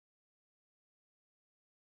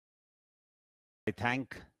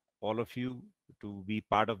thank all of you to be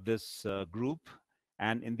part of this group.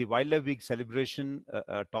 And in the Wildlife Week celebration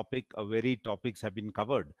topics have been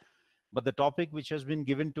covered. But the topic which has been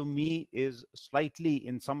given to me is slightly,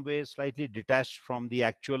 in some ways, slightly detached from the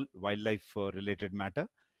actual wildlife related matter.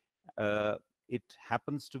 Uh, it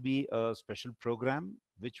happens to be a special program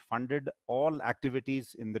which funded all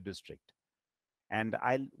activities in the district. And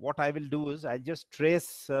what I will do is I'll just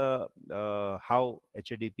trace how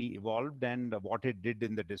HADP evolved and what it did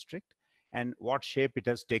in the district and what shape it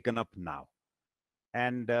has taken up now.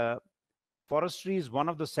 And forestry is one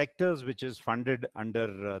of the sectors which is funded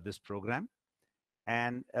under this program.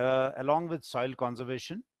 And along with soil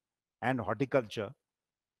conservation and horticulture,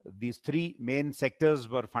 these three main sectors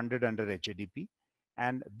were funded under HADP.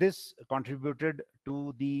 And this contributed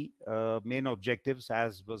to the main objectives,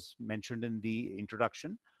 as was mentioned in the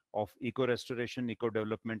introduction, of eco-restoration,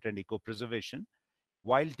 eco-development, and eco-preservation,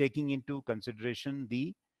 while taking into consideration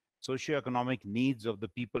the socio-economic needs of the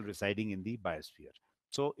people residing in the biosphere.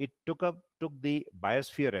 So it took the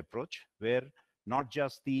biosphere approach, where not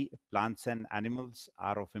just the plants and animals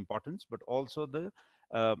are of importance, but also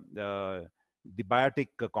uh, uh, the biotic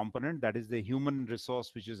component, that is the human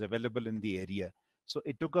resource which is available in the area. So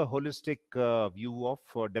it took a holistic view of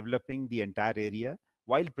developing the entire area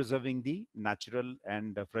while preserving the natural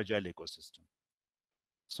and fragile ecosystem.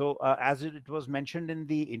 So as it was mentioned in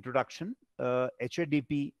the introduction,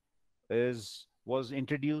 HADP was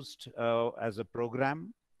introduced as a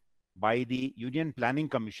program by the Union Planning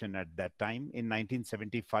Commission at that time in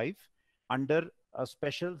 1975 under a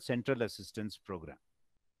special central assistance program.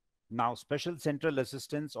 Now, special central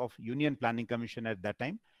assistance of Union Planning Commission at that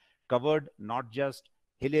time covered not just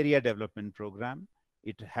hill area development program,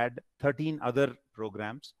 it had 13 other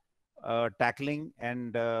programs tackling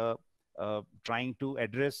and trying to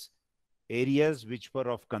address areas which were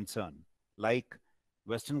of concern, like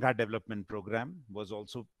Western Ghat Development Program was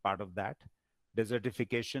also part of that,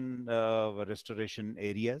 desertification restoration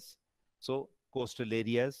areas, so coastal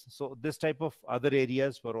areas. So this type of other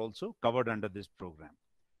areas were also covered under this program.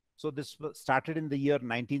 So this started in the year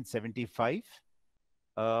 1975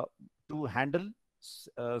 uh, to handle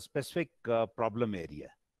a specific problem area.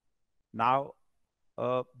 Now,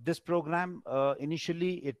 this program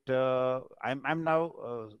initially I'm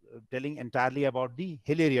now telling entirely about the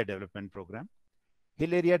hill area development program.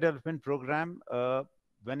 Hill area development program,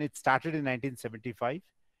 when it started in 1975,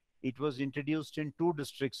 it was introduced in two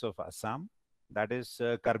districts of Assam, that is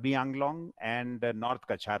Karbi Anglong and North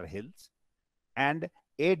Kachar Hills, and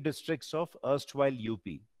 8 districts of erstwhile UP,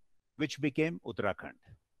 which became Uttarakhand,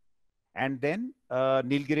 and then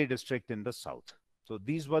Nilgiri district in the south. So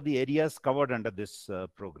these were the areas covered under this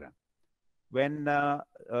program. When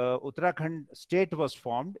Uttarakhand state was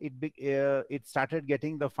formed, it started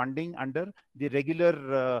getting the funding under the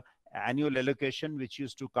regular annual allocation, which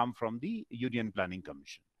used to come from the Union Planning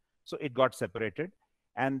Commission. So it got separated,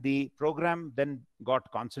 and the program then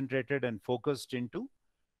got concentrated and focused into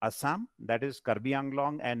Assam, that is Karbi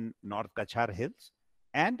Anglong and North Kachar Hills,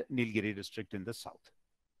 and Nilgiri district in the south.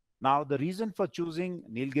 Now, the reason for choosing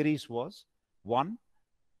Nilgiris was, one,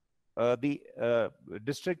 the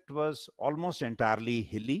district was almost entirely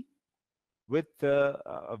hilly, with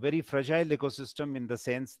a very fragile ecosystem, in the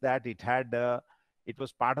sense that it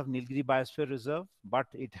was part of Nilgiri Biosphere Reserve, but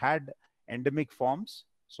it had endemic forms,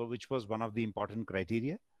 so which was one of the important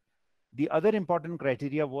criteria. The other important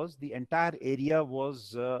criteria was the entire area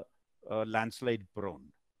was landslide prone,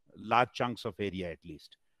 large chunks of area at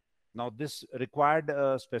least. Now, this required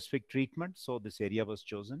a specific treatment, so this area was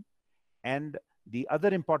chosen. And the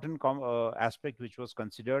other important aspect which was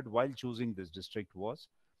considered while choosing this district was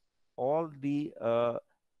all the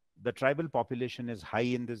tribal population is high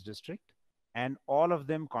in this district, and all of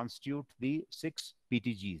them constitute the 6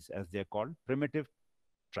 PTGs, as they're called, primitive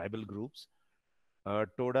tribal groups: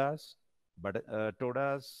 Kurumbas,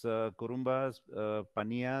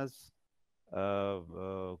 Paniyas,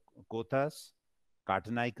 Kothas,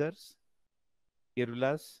 Katanaikars,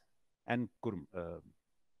 Irulas, and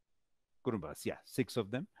Kurumbas. Yeah, 6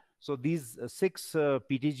 of them. So these 6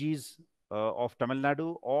 PTGs of Tamil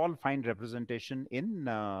Nadu all find representation in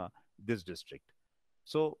this district.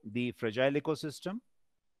 So the fragile ecosystem,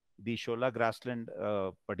 the Shola grassland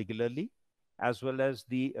particularly, as well as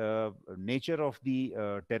the nature of the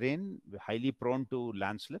terrain, highly prone to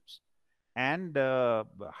landslips, and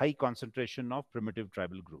high concentration of primitive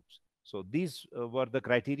tribal groups. So these were the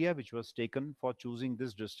criteria which was taken for choosing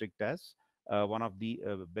this district as one of the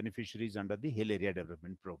beneficiaries under the Hill Area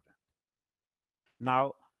Development Program.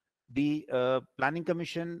 Now, the Planning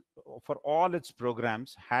Commission for all its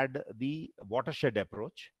programs had the watershed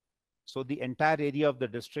approach. So the entire area of the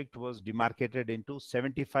district was demarcated into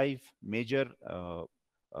 75 major,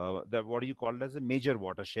 what do you call it as a major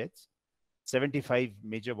watersheds. 75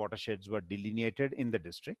 major watersheds were delineated in the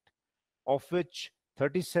district, of which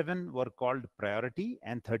 37 were called priority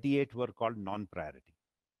and 38 were called non-priority.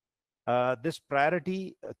 This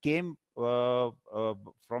priority came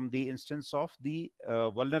from the instance of the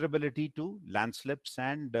vulnerability to landslips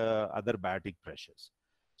and other biotic pressures.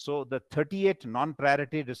 So the 38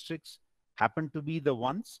 non-priority districts happened to be the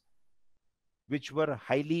ones which were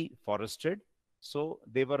highly forested. So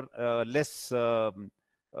they were less uh,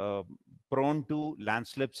 prone to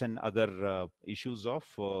landslips and other issues of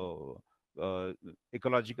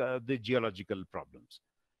the geological problems.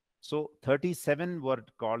 So 37 were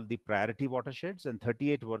called the priority watersheds and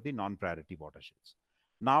 38 were the non-priority watersheds.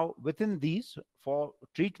 Now, within these, for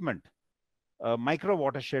treatment, micro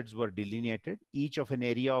watersheds were delineated, each of an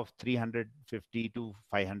area of 350 to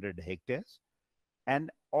 500 hectares,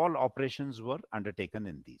 and all operations were undertaken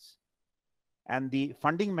in these. And the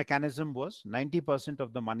funding mechanism was 90%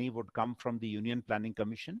 of the money would come from the Union Planning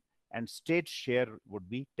Commission and state share would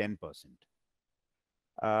be 10%.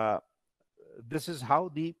 This is how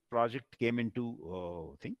the project came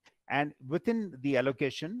into thing. And within the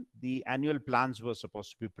allocation, the annual plans were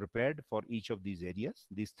supposed to be prepared for each of these areas,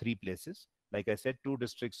 these three places. Like I said, two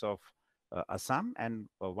districts of Assam and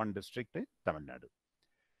one district in Tamil Nadu.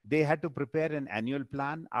 They had to prepare an annual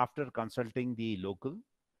plan after consulting the local,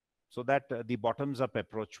 so that the bottoms up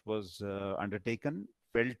approach was undertaken,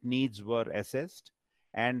 felt needs were assessed,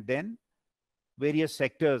 and then various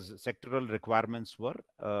sectoral requirements were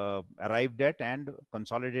arrived at and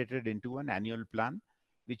consolidated into an annual plan,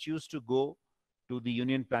 which used to go to the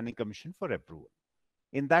Union Planning Commission for approval.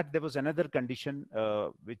 In that, there was another condition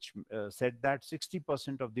which said that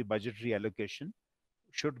 60% of the budgetary allocation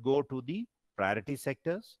should go to the priority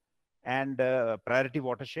sectors and priority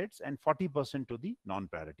watersheds, and 40% to the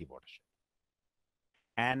non-priority watershed.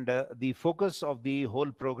 And the focus of the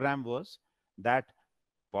whole program was that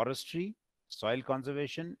forestry, soil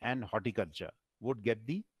conservation, and horticulture would get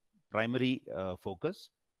the primary focus,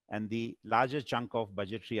 and the larger chunk of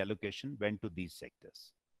budgetary allocation went to these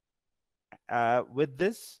sectors. With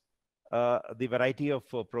this, the variety of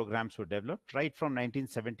programs were developed right from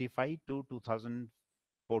 1975 to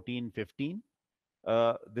 2014-15.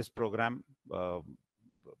 This program was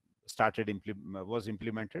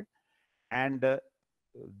implemented, and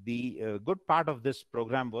the good part of this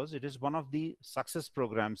program was it is one of the success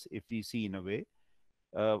programs, if we see in a way,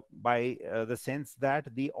 by the sense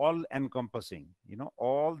that the all encompassing,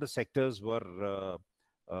 all the sectors were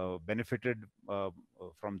benefited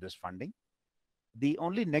from this funding. The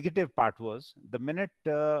only negative part was the minute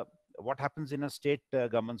what happens in a state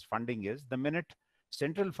government's funding is the minute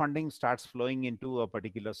central funding starts flowing into a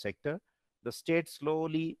particular sector, the state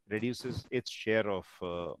slowly reduces its share of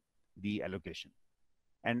the allocation.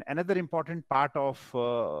 And another important part of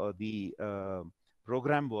the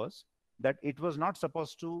program was that it was not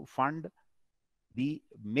supposed to fund the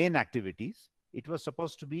main activities. It was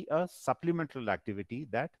supposed to be a supplemental activity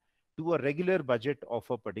that to a regular budget of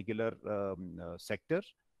a particular sector,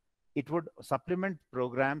 it would supplement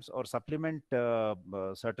programs or supplement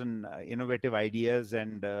certain innovative ideas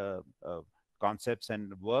and concepts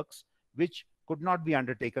and works which could not be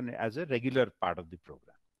undertaken as a regular part of the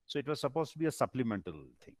program. So it was supposed to be a supplemental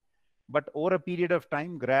thing. But over a period of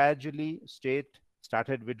time, gradually state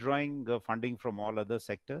started withdrawing funding from all other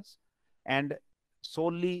sectors, and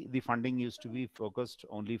solely the funding used to be focused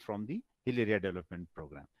only from the hill area development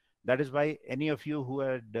program. That is why any of you who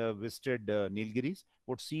had visited Nilgiris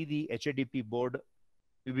would see the HADP board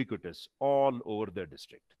ubiquitous all over the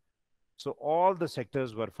district. So all the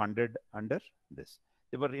sectors were funded under this.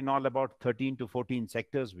 There were in all about 13 to 14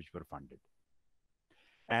 sectors which were funded.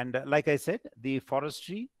 And like I said, the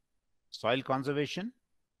forestry, soil conservation,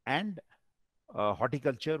 and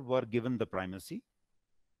horticulture were given the primacy.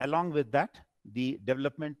 Along with that, the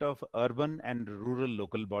development of urban and rural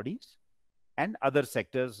local bodies and other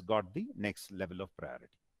sectors got the next level of priority.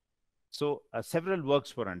 So several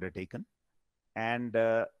works were undertaken, and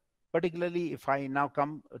particularly if I now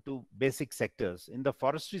come to basic sectors, in the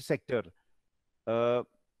forestry sector,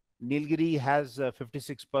 Nilgiri has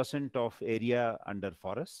 56% of area under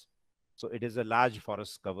forests. So it is a large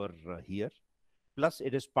forest cover here. Plus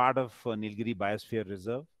it is part of Nilgiri Biosphere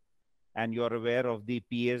Reserve. And you are aware of the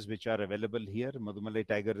PAs which are available here, Madumalai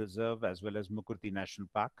Tiger Reserve as well as Mukurti National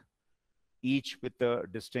Park, each with a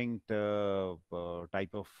distinct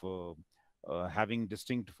type of having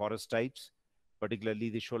distinct forest types, particularly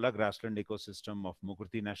the Shola grassland ecosystem of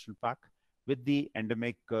Mukurti National Park with the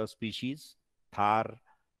endemic species, thar,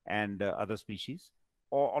 and other species.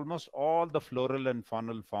 Almost all the floral and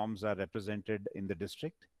faunal forms are represented in the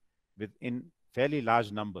district in fairly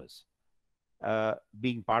large numbers,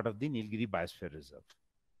 being part of the Nilgiri Biosphere Reserve.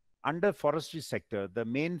 Under forestry sector, the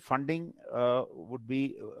main funding would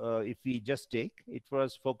be, if we just take, it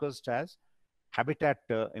was focused as habitat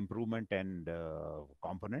improvement and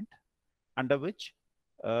component, under which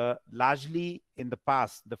largely in the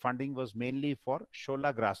past, the funding was mainly for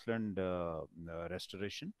shola grassland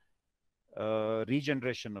restoration,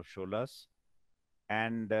 regeneration of sholas,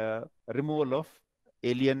 and removal of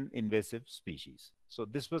alien invasive species. So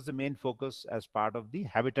this was the main focus as part of the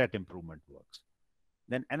habitat improvement works.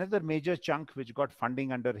 Then another major chunk which got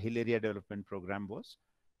funding under Hill Area Development Program was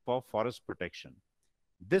for forest protection.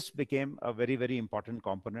 This became a very, very important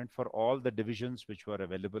component for all the divisions which were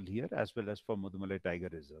available here, as well as for Mudumalai Tiger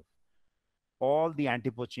Reserve. All the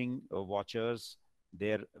anti-poaching watchers,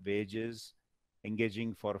 their wages,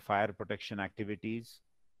 engaging for fire protection activities,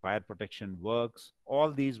 fire protection works,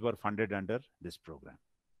 all these were funded under this program.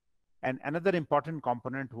 And another important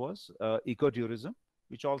component was ecotourism,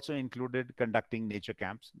 which also included conducting nature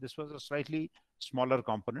camps. This was a slightly smaller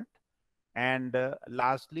component. And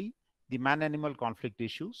lastly, the man-animal conflict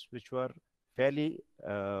issues, which were fairly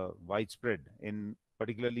widespread,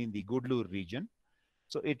 particularly in the Gudlur region.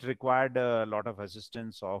 So it required a lot of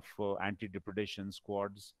assistance of anti-depredation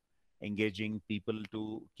squads, engaging people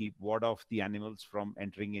to keep ward off the animals from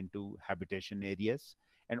entering into habitation areas,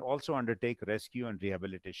 and also undertake rescue and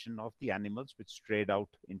rehabilitation of the animals which strayed out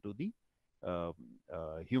into the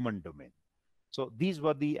human domain. So these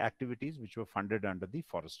were the activities which were funded under the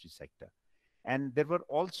forestry sector. And there were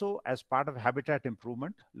also, as part of habitat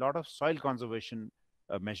improvement, a lot of soil conservation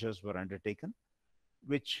measures were undertaken,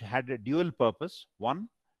 which had a dual purpose. One,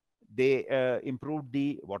 they improved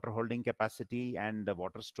the water holding capacity and the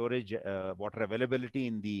water storage, water availability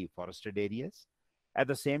in the forested areas. At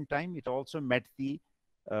the same time, it also met the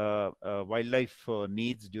wildlife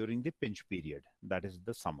needs during the pinch period, that is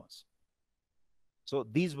the summers. So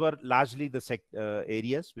these were largely the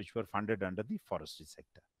areas which were funded under the forestry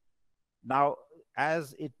sector. Now,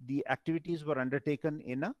 as the activities were undertaken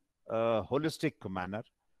in a holistic manner,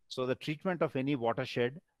 so the treatment of any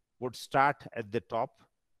watershed would start at the top,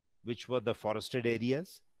 which were the forested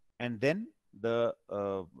areas, and then the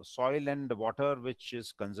soil and the water which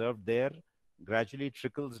is conserved there gradually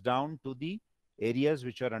trickles down to the areas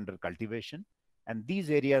which are under cultivation, and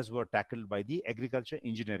these areas were tackled by the agriculture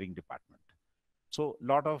engineering department. So a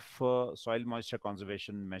lot of soil moisture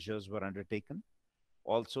conservation measures were undertaken.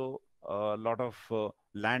 Also, a lot of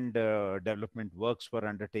land development works were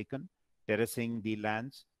undertaken, terracing the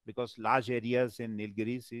lands, because large areas in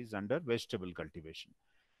Nilgiris is under vegetable cultivation.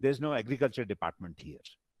 There's no agriculture department here.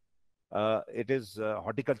 It is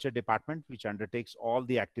horticulture department which undertakes all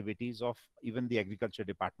the activities of even the agriculture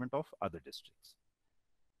department of other districts.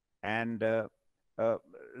 And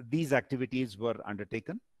these activities were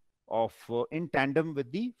undertaken in tandem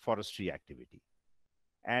with the forestry activity.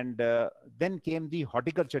 And then came the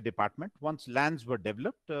horticulture department. Once lands were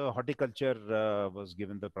developed, horticulture was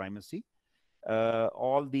given the primacy.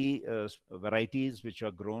 All the varieties which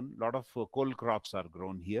are grown, a lot of coal crops are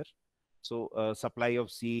grown here. So supply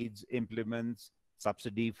of seeds, implements,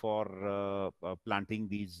 subsidy for planting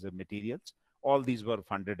these materials, all these were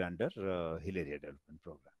funded under Hill Area Development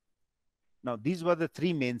Program. Now, these were the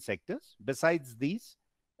three main sectors. Besides these,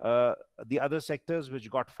 the other sectors which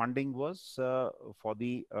got funding was for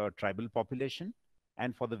the tribal population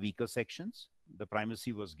and for the weaker sections. The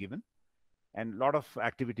primacy was given, and a lot of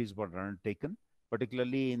activities were undertaken,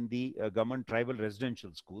 particularly in the government tribal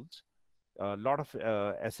residential schools. A lot of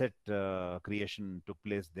asset creation took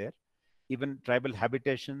place there. Even tribal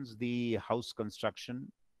habitations, the house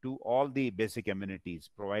construction to all the basic amenities,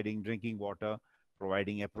 providing drinking water,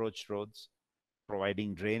 providing approach roads,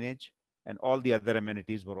 providing drainage, and all the other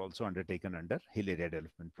amenities were also undertaken under Hill Area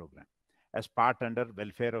Development Program as part under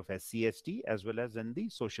welfare of SC/ST as well as in the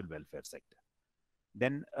social welfare sector.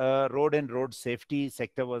 Then road and road safety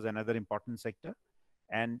sector was another important sector,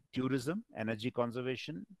 and tourism, energy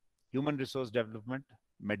conservation, human resource development,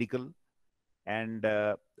 medical, and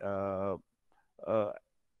the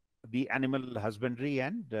animal husbandry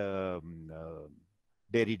and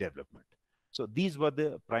dairy development. So these were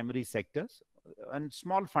the primary sectors, and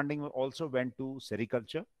small funding also went to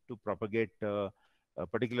sericulture to propagate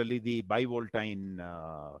particularly the bivoltine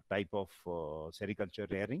type of sericulture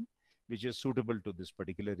rearing, which is suitable to this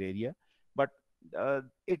particular area. But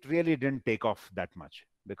it really didn't take off that much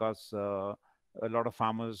because a lot of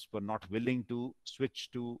farmers were not willing to switch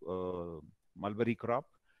to mulberry crop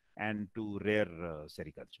and to rare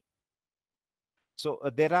sericulture. So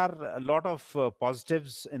there are a lot of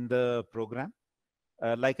positives in the program.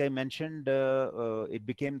 Like I mentioned, it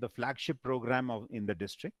became the flagship program in the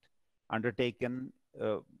district, undertaken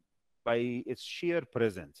by its sheer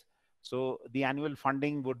presence. So the annual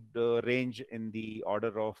funding would range in the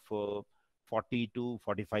order of 40 to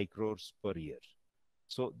 45 crores per year.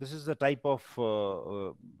 So this is the type of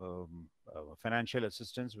financial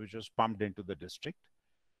assistance which was pumped into the district.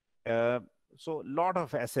 Uh, so a lot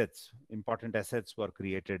of assets, important assets were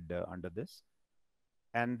created under this.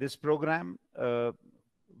 And this program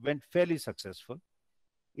went fairly successful.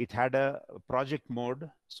 It had a project mode,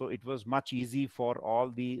 so it was much easy for all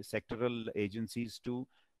the sectoral agencies to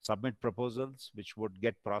submit proposals, which would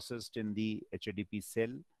get processed in the HADP cell,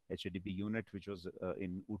 HADP unit, which was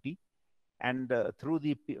in Uti. And through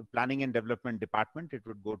the Planning and Development Department, it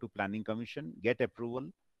would go to Planning Commission, get approval,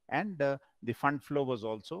 and the fund flow was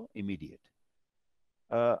also immediate.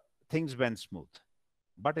 Things went smooth.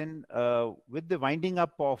 But with the winding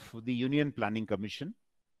up of the Union Planning Commission,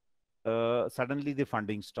 suddenly the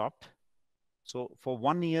funding stopped. So for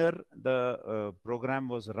 1 year, the program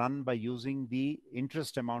was run by using the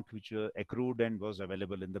interest amount which accrued and was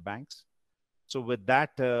available in the banks. So with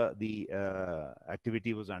that, the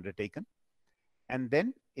activity was undertaken. And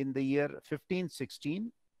then in the year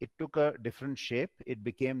 15-16, it took a different shape. It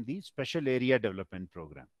became the Special Area Development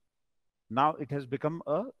Program. Now it has become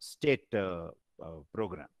a state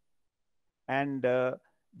program. And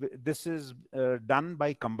this is done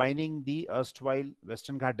by combining the erstwhile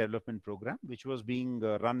Western Ghat Development Program, which was being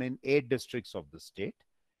run in 8 districts of the state,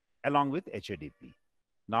 along with HADP.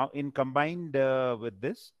 Now, in combined with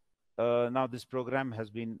this, now this program has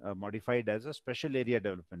been modified as a Special Area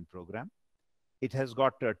Development Program. It has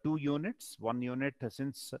got 2 units, 1 unit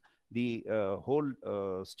since the whole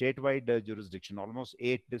statewide jurisdiction, almost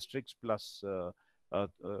 8 districts plus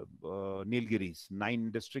Nilgiris,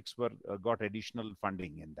 9 districts were got additional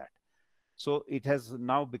funding in that. So it has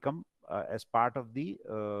now become as part of the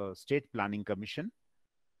State Planning Commission,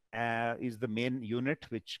 is the main unit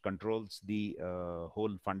which controls the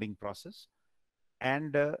whole funding process.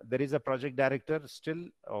 And there is a project director still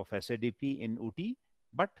of SADP in Uti,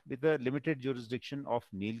 but with a limited jurisdiction of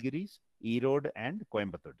Nilgiris, Erode, and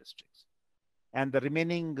Coimbatore districts. And the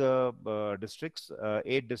remaining districts,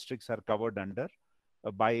 8 districts, are covered under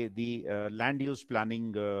by the land use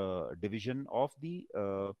planning division of the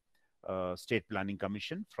State Planning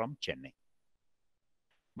Commission from Chennai.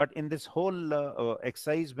 But in this whole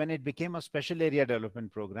exercise, when it became a special area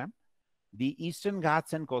development program, the Eastern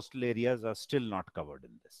Ghats and coastal areas are still not covered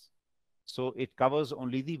in this. So it covers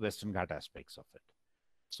only the Western Ghat aspects of it.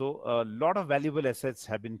 So a lot of valuable assets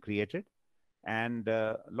have been created, and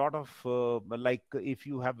a lot of like if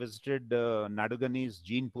you have visited Nadugani's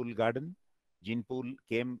Gene Pool Garden, Gene Pool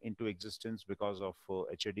came into existence because of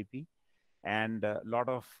HADP, and a lot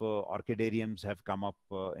of orchidariums have come up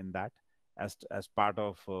in that as part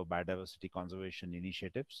of biodiversity conservation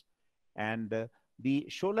initiatives. And the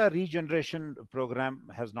Shola regeneration program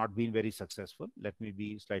has not been very successful. Let me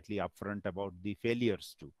be slightly upfront about the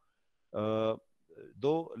failures too.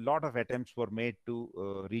 Though a lot of attempts were made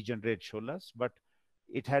to regenerate sholas, but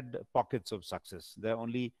it had pockets of success. There are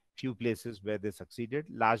only few places where they succeeded.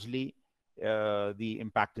 Largely, the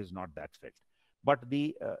impact is not that felt. But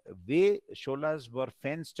the way sholas were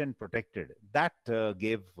fenced and protected, that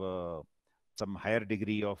gave some higher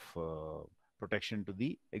degree of protection to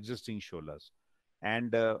the existing sholas.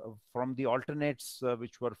 And from the alternates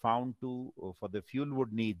which were found to for the fuel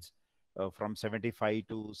wood needs, from 75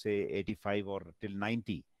 to say 85 or till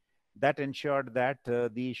 90, that ensured that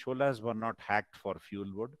the sholas were not hacked for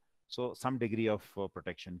fuel wood. So some degree of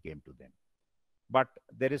protection came to them. But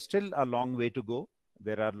there is still a long way to go.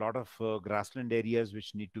 There are a lot of grassland areas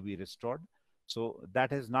which need to be restored. So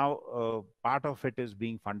that is now part of it is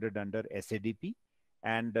being funded under SADP,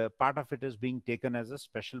 and part of it is being taken as a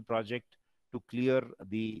special project to clear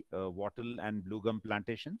the wattle and blue gum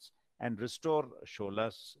plantations and restore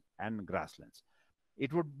sholas and grasslands.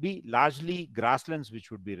 It would be largely grasslands which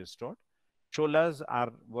would be restored. Sholas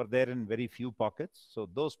were there in very few pockets, so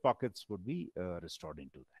those pockets would be restored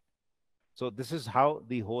into that. So this is how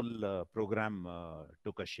the whole program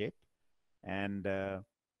took a shape. And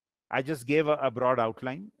I just gave a broad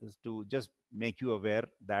outline to just make you aware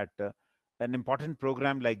that an important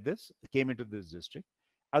program like this came into this district.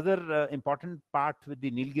 Other important part with the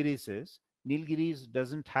Nilgiris is Nilgiris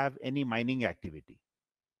doesn't have any mining activity.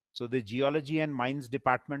 So the Geology and Mines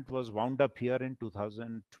Department was wound up here in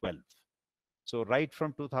 2012. So right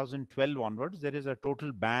from 2012 onwards, there is a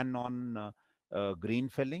total ban on green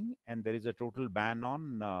felling, and there is a total ban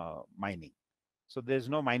on mining. So there's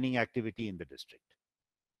no mining activity in the district.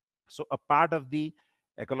 So a part of the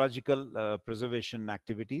ecological preservation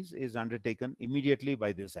activities is undertaken immediately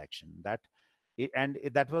by this action. That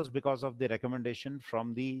was because of the recommendation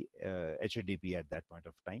from the HADP at that point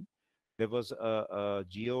of time. There was a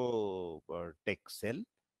geo tech cell.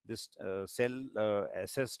 This cell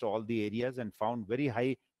assessed all the areas and found very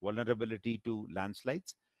high vulnerability to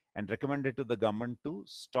landslides, and recommended to the government to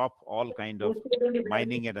stop all kind of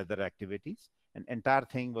mining and other activities. An entire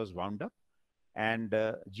thing was wound up, and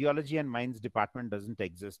geology and mines department doesn't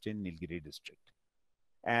exist in Nilgiri district.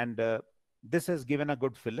 And this has given a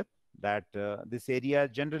good fillip that this area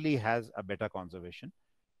generally has a better conservation.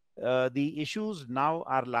 The issues now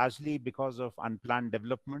are largely because of unplanned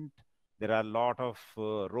development. There are a lot of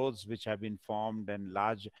roads which have been formed, and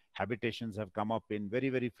large habitations have come up in very,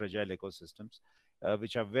 very fragile ecosystems,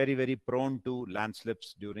 which are very, very prone to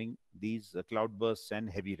landslips during these cloud bursts and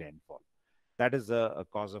heavy rainfall. That is a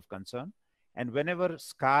cause of concern. And whenever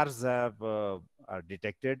scars are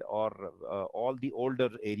detected, or all the older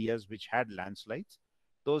areas which had landslides,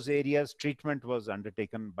 those areas treatment was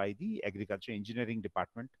undertaken by the agriculture engineering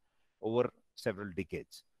department over several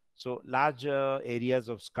decades. So large areas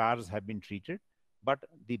of scars have been treated, but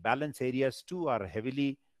the balance areas too are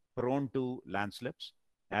heavily prone to landslips,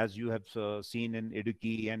 as you have seen in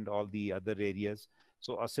Idukki and all the other areas.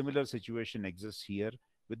 So a similar situation exists here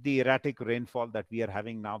with the erratic rainfall that we are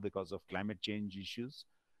having now because of climate change issues.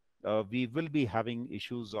 We will be having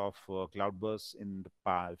issues of cloudbursts in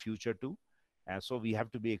the future too. So we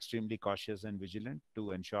have to be extremely cautious and vigilant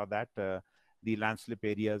to ensure that the landslip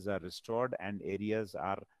areas are restored and areas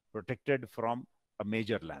are protected from a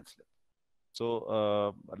major landslip.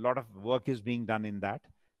 So a lot of work is being done in that.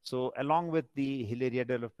 So along with the Hill Area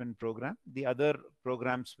Development Program, the other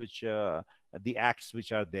programs which, the acts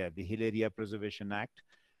which are there, the Hill Area Preservation Act,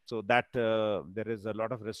 so that there is a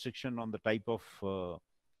lot of restriction on the type of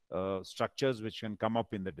structures which can come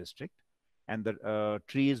up in the district, and the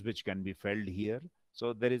trees which can be felled here.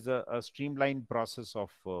 So there is a streamlined process of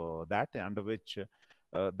that, under which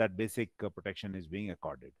that basic protection is being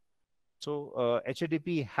accorded. So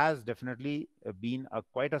HADP has definitely been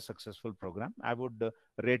quite a successful program. I would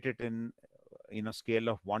rate it in a scale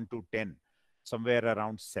of 1 to 10, somewhere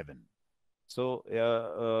around 7. So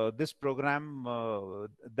this program,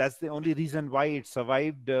 that's the only reason why it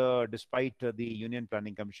survived despite the Union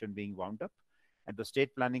Planning Commission being wound up. And the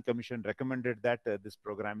State Planning Commission recommended that this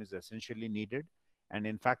program is essentially needed. And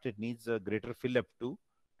in fact, it needs a greater fill-up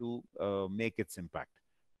to make its impact.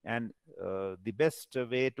 And the best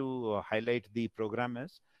way to highlight the program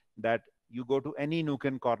is that you go to any nook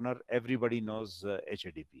and corner, everybody knows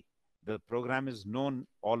HADP. The program is known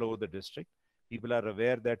all over the district. People are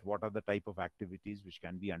aware that what are the type of activities which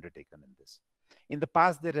can be undertaken in this. In the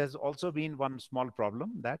past, there has also been one small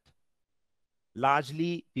problem that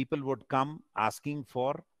largely people would come asking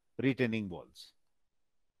for retaining walls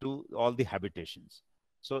to all the habitations.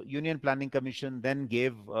 So Union Planning Commission then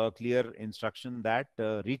gave a clear instruction that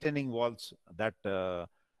retaining walls, that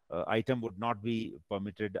item would not be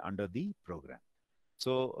permitted under the program.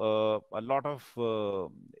 So a lot of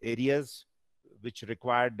areas which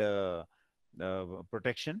required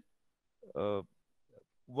protection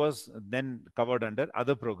was then covered under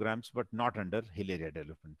other programs, but not under Hill Area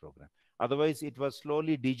Development Program. Otherwise, it was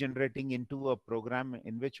slowly degenerating into a program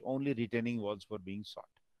in which only retaining walls were being sought.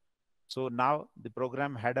 So now the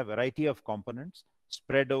program had a variety of components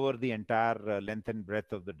spread over the entire length and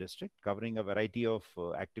breadth of the district, covering a variety of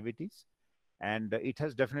activities. And it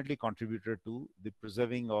has definitely contributed to the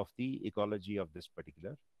preserving of the ecology of this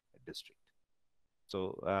particular district.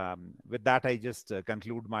 So with that, I just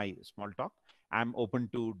conclude my small talk. I'm open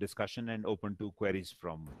to discussion and open to queries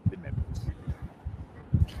from the members.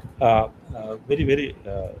 Very, very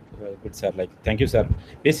good, sir. Like, thank you, sir.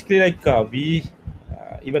 Basically, like we,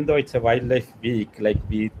 even though it's a wildlife week, like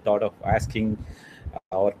we thought of asking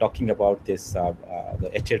or talking about this the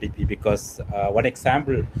HADP, because one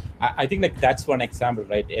example, I think like that's one example,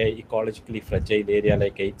 right? A ecologically fragile area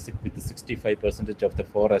like it's with the 65% of the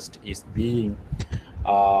forest is being,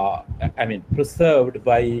 I mean, preserved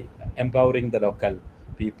by empowering the local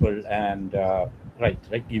people and right,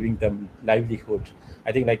 giving them livelihood.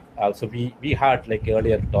 I think like also we had like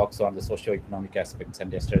earlier talks on the socio-economic aspects,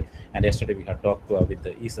 and yesterday we had talked with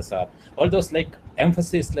the ESSR. All those like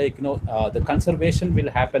emphasis, like the conservation will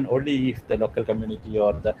happen only if the local community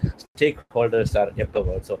or the stakeholders are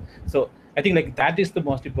empowered. So I think like that is the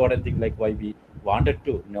most important thing, like why we wanted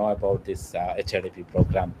to know about this HADP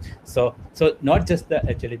program. So not just the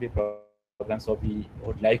HADP program, So we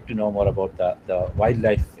would like to know more about the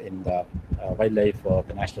wildlife in the wildlife or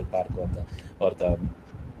the national park or the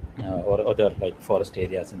or other like forest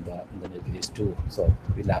areas in the Nilgiris too. So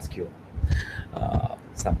we'll ask you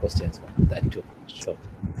some questions on that too. So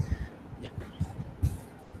yeah.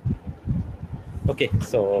 Okay,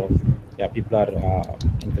 so yeah, people are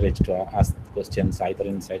encouraged to ask questions either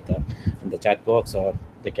inside the in the chat box, or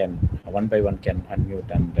they can one by one can unmute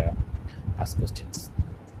and ask questions.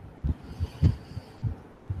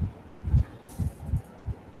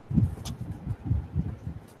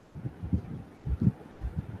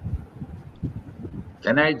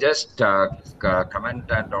 Can I just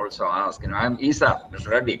comment and also ask? I'm Isa, Mr.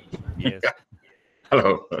 Reddy. Yes.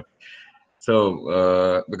 Hello.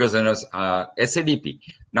 So, because SADP,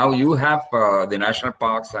 now you have the national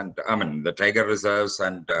parks and the tiger reserves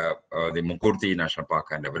and the Mukurti National Park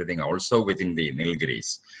and everything also within the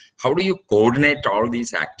Nilgiris. How do you coordinate all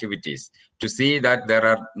these activities to see that there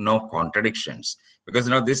are no contradictions? Because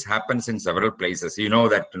this happens in several places.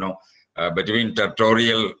 That between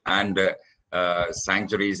territorial and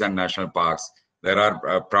sanctuaries and national parks, there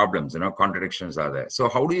are problems. Contradictions are there. So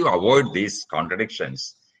how do you avoid these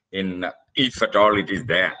contradictions? If at all it is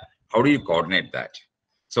there, how do you coordinate that?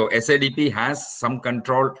 So SADP has some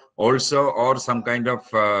control also, or some kind of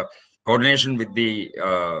coordination with the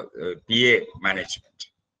PA management.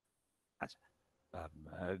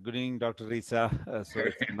 Good evening, Dr. Risa. So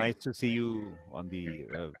it's nice to see you on the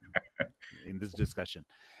in this discussion.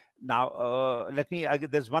 Now,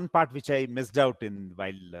 there's one part which I missed out in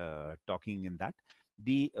while talking in that.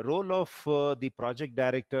 The role of the project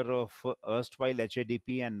director of erstwhile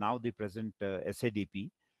HADP and now the present SADP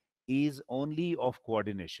is only of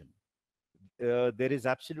coordination. There is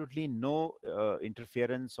absolutely no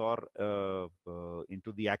interference or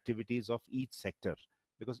into the activities of each sector,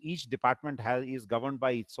 because each department is governed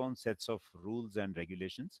by its own sets of rules and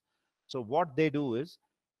regulations. So what they do is,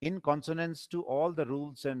 in consonance to all the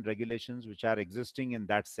rules and regulations which are existing in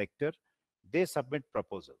that sector, they submit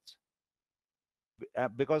proposals.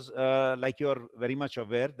 Because like you're very much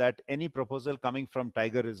aware that any proposal coming from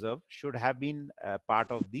Tiger Reserve should have been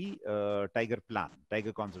part of the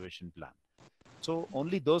Tiger Conservation Plan. So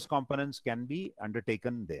only those components can be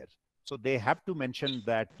undertaken there. So they have to mention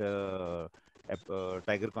that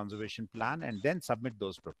Tiger Conservation Plan and then submit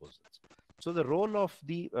those proposals. So the role of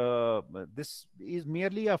this is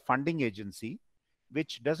merely a funding agency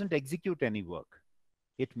which doesn't execute any work.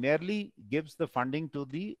 It merely gives the funding to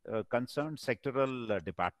the concerned sectoral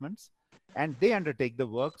departments, and they undertake the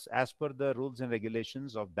works as per the rules and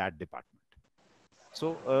regulations of that department.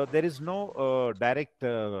 So there is no direct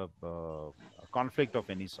conflict of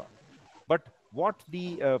any sort. But what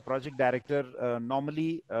the project director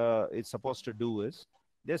normally is supposed to do is,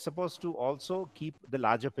 they're supposed to also keep the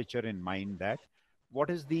larger picture in mind, that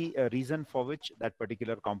what is the reason for which that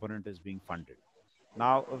particular component is being funded.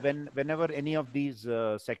 Now, whenever any of these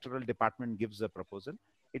sectoral department gives a proposal,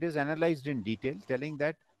 it is analyzed in detail, telling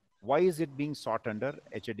that why is it being sought under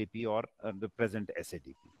HADP or the present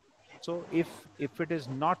SADP. So if it is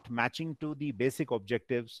not matching to the basic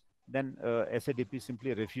objectives, then SADP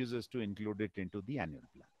simply refuses to include it into the annual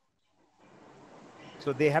plan.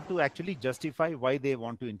 So they have to actually justify why they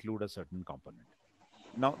want to include a certain component.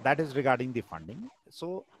 Now, that is regarding the funding.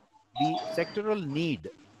 So the sectoral need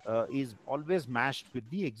is always matched with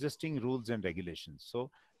the existing rules and regulations. So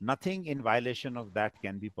nothing in violation of that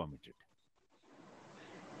can be permitted.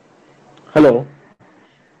 Hello.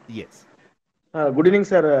 Yes. Good evening,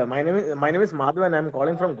 sir. My name is Madhav, and I'm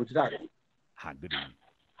calling from Gujarat. Good evening.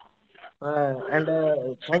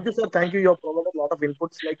 And thank you, sir. Thank you. You have provided a lot of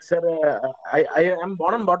inputs. Like, sir, I am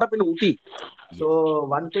born and brought up in Ooty. Yes. So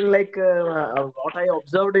one thing, like what I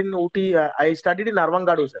observed in Ooty, I studied in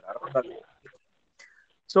Arvangadu, sir. Arvangadu.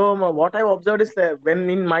 So what I observed is that when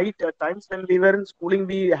in my times when we were in schooling,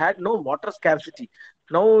 we had no water scarcity.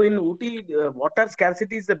 Now in Ooty, water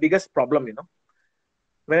scarcity is the biggest problem.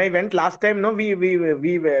 When I went last time, no,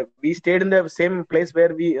 we stayed in the same place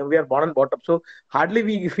where we are born and brought up. So hardly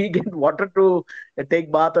we get water to take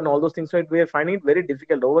bath and all those things. So we are finding it very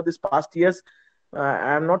difficult over this past years.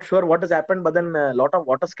 I'm not sure what has happened, but then a lot of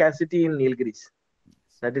water scarcity in Nilgiris.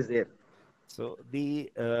 That is there. So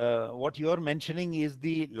the what you're mentioning is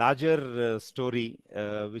the larger story,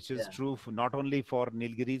 which is true for not only for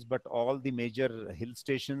Nilgiris but all the major hill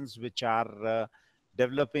stations which are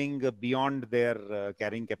developing beyond their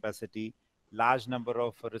carrying capacity. Large number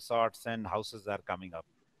of resorts and houses are coming up.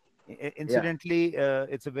 Yeah. Incidentally,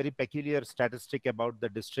 it's a very peculiar statistic about the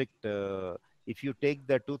district. If you take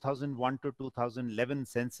the 2001 to 2011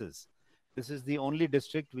 census, This is the only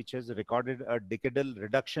district which has recorded a decadal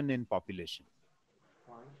reduction in population.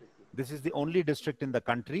 This is the only district in the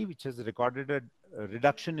country which has recorded a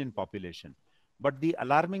reduction in population. But the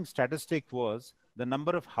alarming statistic was the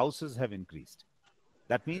number of houses have increased.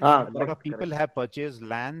 That means a lot of people have purchased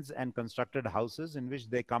lands and constructed houses in which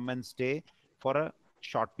they come and stay for a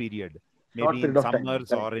short period, maybe in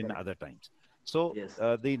summers or in other times. So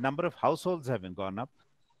the number of households have gone up.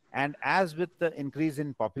 And as with the increase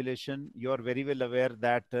in population, you're very well aware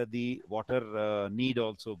that the water need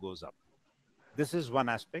also goes up. This is one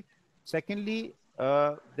aspect. Secondly,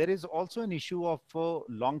 there is also an issue of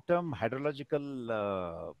long-term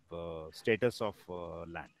hydrological status of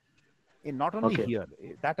land. Not only here,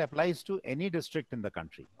 that applies to any district in the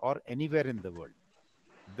country or anywhere in the world.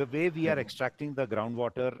 The way we are extracting the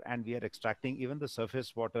groundwater and we are extracting even the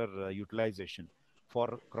surface water utilization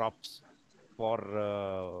for crops,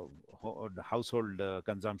 for household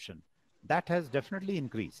consumption, that has definitely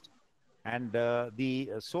increased. And the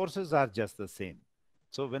sources are just the same.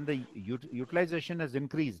 So when the utilization has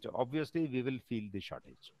increased, obviously we will feel the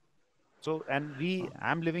shortage. So, and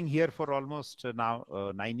I'm living here for almost now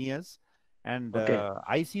 9 years, and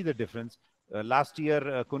I see the difference. Last year,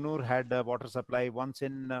 Kunur had a water supply once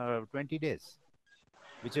in 20 days,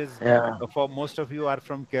 which is for most of you are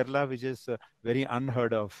from Kerala, which is very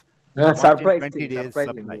unheard of. So once in 20 days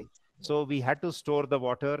supply. So we had to store the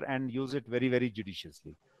water and use it very, very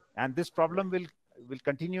judiciously. And this problem will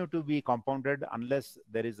continue to be compounded unless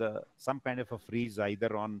there is some kind of a freeze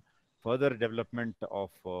either on further development of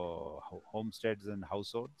homesteads and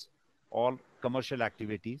households or commercial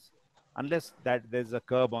activities. Unless that there's a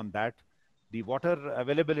curb on that, the water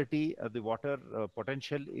availability, the water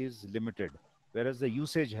potential is limited, whereas the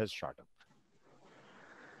usage has shot up.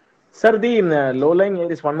 Sir, the low-lying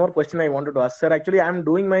areas, one more question I wanted to ask. Sir, actually, I'm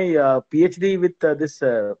doing my PhD with this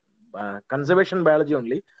conservation biology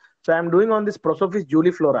only. So I'm doing on this Prosopis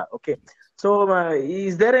juliflora. Okay. So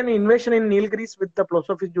is there any invasion in Nilgiris with the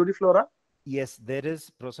Prosopis juliflora? Yes, there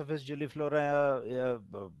is. Prosopis juliflora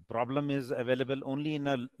problem is available only in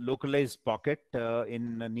a localized pocket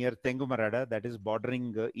in near Tengumarada, that is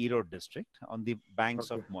bordering Erode district on the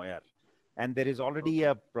banks of Moyar. And there is already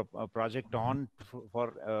a project on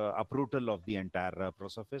for uprootal of the entire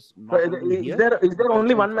Prosopis. So is there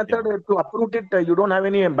only one method to uproot it? You don't have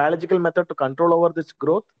any biological method to control over this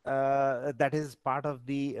growth? That is part of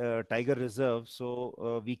the tiger reserve.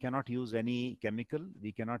 So we cannot use any chemical.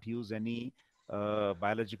 We cannot use any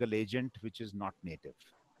biological agent which is not native.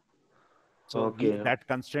 So that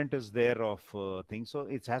constraint is there of things. So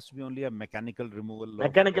it has to be only a mechanical removal.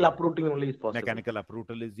 Mechanical uprooting only is possible. Mechanical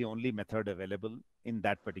uprootal is the only method available in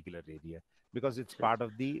that particular area because it's part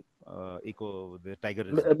of the tiger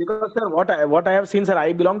reserve. Because sir, what I have seen, sir,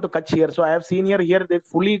 I belong to Kutch here, so I have seen here that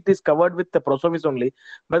fully it is covered with the Prosopis only.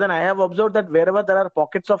 But then I have observed that wherever there are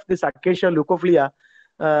pockets of this Acacia leucophilia,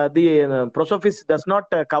 the Prosopis does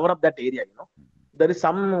not cover up that area. You know, there is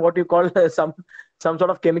some what you call some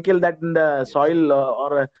sort of chemical that in the soil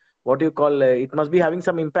or what you call it must be having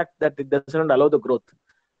some impact that it doesn't allow the growth.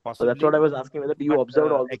 Possibly. So that's what I was asking, whether you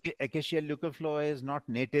observed all Acacia leucophilia is not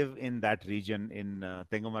native in that region in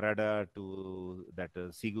Tengumarada to that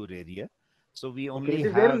Sigur area. So we only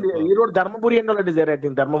have Erode, Dharmapuri and all it is there. I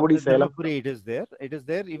think Dharmapuri, Salem. Dharmapuri it is there. It is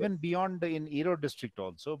there even beyond in Erode district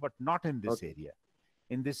also, but not in this area.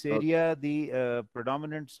 In this area, the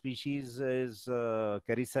predominant species is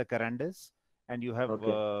Carissa carandis, and you have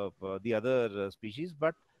the other species,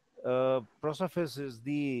 but Prosopis is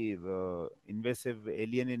the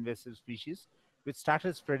alien invasive species which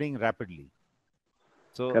started spreading rapidly.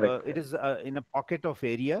 So it is in a pocket of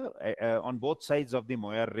area on both sides of the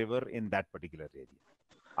Moyar River in that particular area.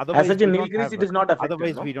 Otherwise, as such in Nilgiris, it is not affected.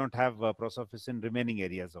 Otherwise, we don't have Prosopis in remaining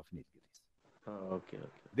areas of Nilgiris. Okay.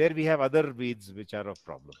 There we have other weeds which are of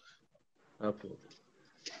problem. Okay.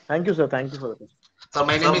 Thank you, sir. Thank you for that. So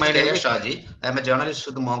my name is Shaji. I am a journalist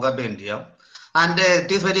with Monga Bay, India. And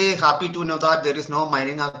it is very happy to know that there is no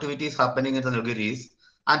mining activities happening in the Nilgiris.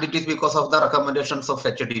 And it is because of the recommendations of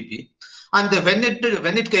HDP. And when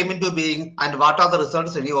it came into being, and what are the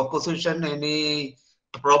results, any opposition, any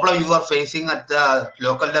problem you are facing at the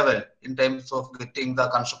local level in terms of getting the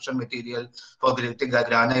construction material for getting the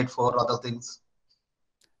granite for other things?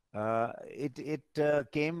 It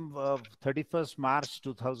came 31st March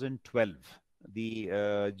 2012.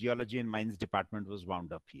 The Geology and Mines Department was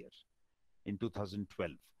wound up here in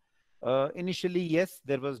 2012. Initially, yes,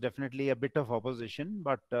 there was definitely a bit of opposition,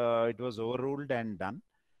 but it was overruled and done.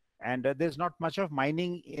 And there's not much of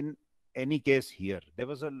mining in any case here. There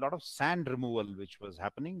was a lot of sand removal which was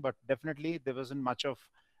happening, but definitely there wasn't much of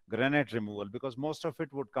granite removal, because most of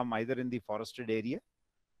it would come either in the forested area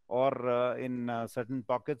or in certain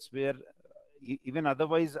pockets where even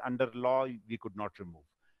otherwise under law we could not remove,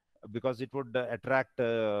 because it would attract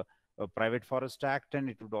a Private Forest Act, and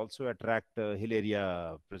it would also attract Hill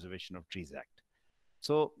Area Preservation of Trees Act.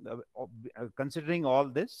 So considering all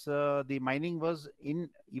this, the mining was in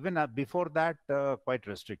even before that quite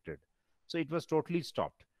restricted. So it was totally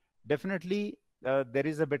stopped. Definitely, there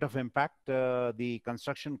is a bit of impact. The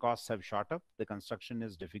construction costs have shot up. The construction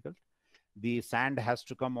is difficult. The sand has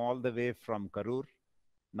to come all the way from Karur.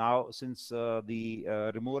 Now, since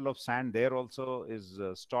the removal of sand there also is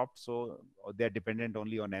stopped, so they're dependent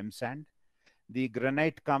only on M sand. The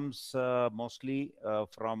granite comes mostly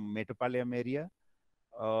from Metupalayam area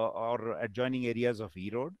or adjoining areas of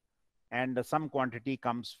Erode, and some quantity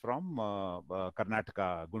comes from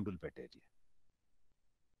Karnataka, Gundulpet area.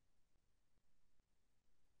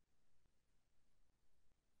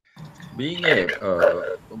 Being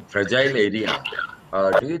a fragile area,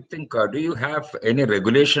 do you think, do you have any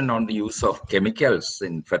regulation on the use of chemicals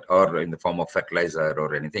or in the form of fertilizer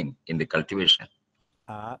or anything in the cultivation?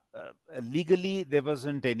 Legally, there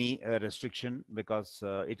wasn't any restriction because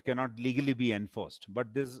it cannot legally be enforced.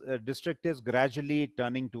 But this district is gradually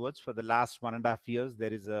turning towards, for the last 1.5 years,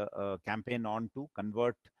 there is a campaign on to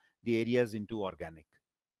convert the areas into organic.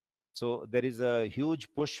 So there is a huge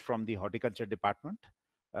push from the horticulture department,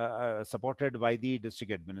 supported by the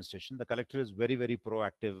district administration. The collector is very, very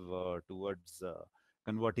proactive towards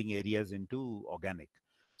converting areas into organic.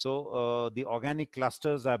 So the organic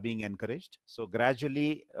clusters are being encouraged. So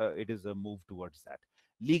gradually it is a move towards that.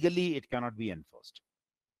 Legally, it cannot be enforced.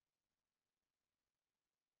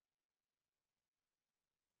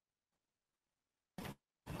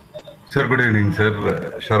 Sir, good evening, sir.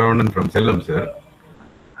 Sharavanan from Salem, sir.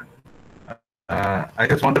 I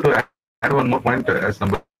just wanted to add one more point as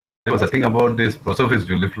somebody was asking about this Prosopis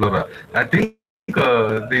juliflora. I think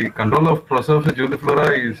the control of Prosopis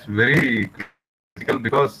juliflora is very critical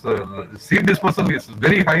because seed dispersal is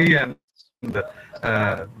very high, and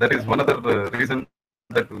that is one other reason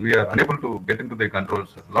that we are unable to get into the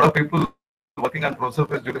controls. A lot of people working on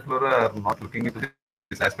Prosopis juliflora are not looking into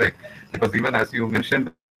this aspect, because even as you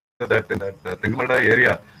mentioned that in that Tamilnadu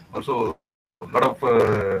area, also a lot of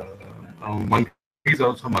monkeys,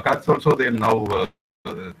 also macaques, also they now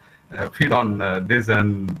feed on this,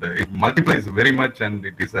 and it multiplies very much, and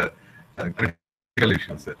it is a critical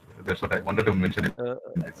issue, sir. That's what I wanted to mention.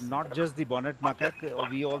 Not just the bonnet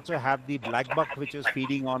macaque, we also have the black buck, which is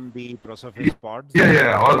feeding on the Prosopis pods.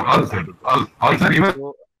 Yeah, all, sir. All, sir. Even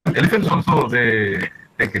so, elephants also, they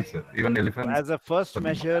take it, sir. Even elephants. As a first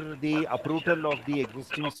measure, the uprootal of the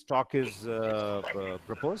existing stock is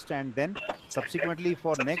proposed, and then subsequently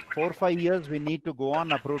for next 4 or 5 years, we need to go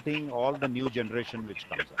on uprooting all the new generation which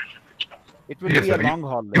comes up. It will be a long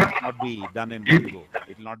haul. It will not be done in one go.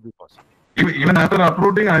 It will not be possible. Even after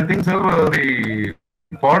uprooting, I think, sir, the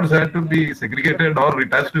pods have to be segregated, or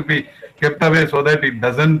it has to be kept away so that it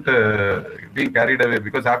doesn't be carried away.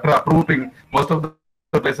 Because after uprooting, most of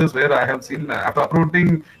the places where I have seen after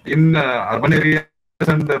uprooting in urban areas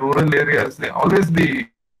and the rural areas, they always the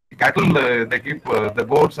cattle, they keep the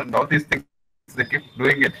goats and all these things, they keep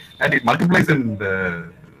doing it, and it multiplies in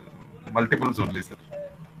the multiples only, sir.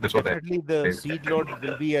 Definitely, the seed load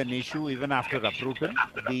will be an issue even after uprootal.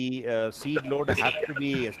 The seed load has to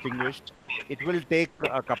be extinguished. It will take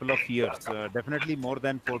a couple of years, definitely more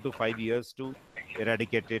than 4 to 5 years to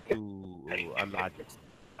eradicate it to a large extent.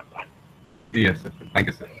 Yes, sir. Thank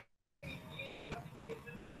you, sir.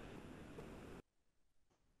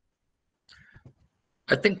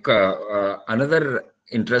 I think another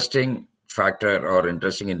interesting factor or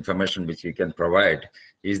interesting information which we can provide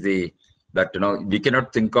is that we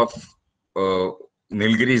cannot think of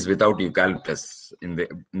Nilgiris without eucalyptus in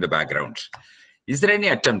the background. Is there any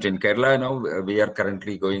attempt in Kerala now? We are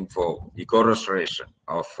currently going for eco-restoration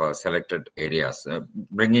of selected areas,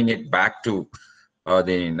 bringing it back to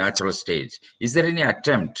the natural stage. Is there any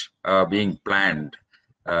attempt being planned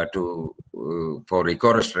for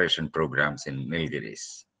eco-restoration programs in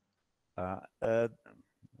Nilgiris?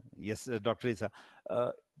 Yes, Dr. Isa.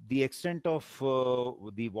 The extent of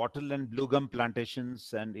the wattle and blue gum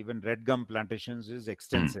plantations and even red gum plantations is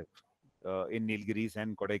extensive in Nilgiris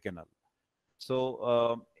and Kodaikanal.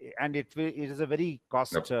 So, and it is a very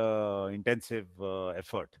cost intensive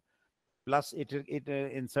effort. Plus, it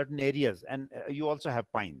in certain areas, and you also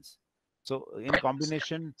have pines. So, in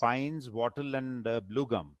combination, pines, wattle, and blue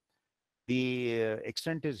gum, the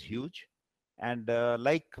extent is huge. And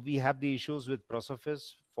like we have the issues with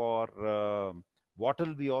Prosopis for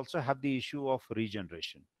wattle, we also have the issue of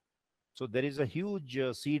regeneration. So there is a huge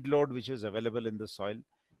seed load which is available in the soil.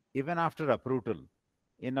 Even after uprootal,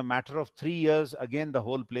 in a matter of 3 years, again the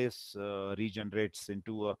whole place regenerates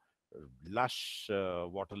into a lush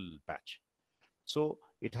wattle patch. So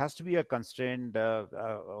it has to be a constrained,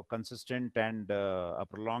 consistent, and a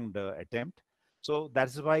prolonged attempt. So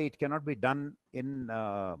that's why it cannot be done in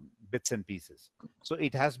bits and pieces. So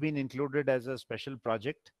it has been included as a special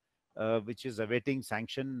project, which is awaiting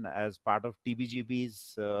sanction as part of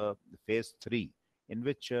TBGB's phase 3, in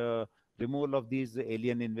which removal of these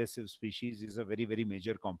alien invasive species is a very, very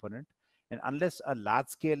major component. And unless a large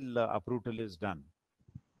scale uprootal is done,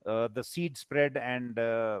 the seed spread and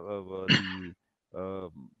um,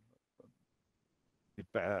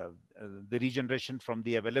 the regeneration from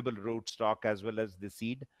the available rootstock as well as the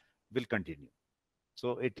seed will continue.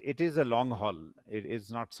 So it is a long haul. It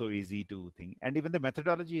is not so easy to think. And even the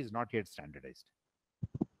methodology is not yet standardized.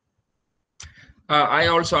 I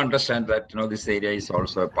also understand that this area is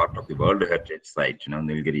also a part of the World Heritage Site,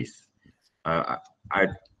 Nilgiris. I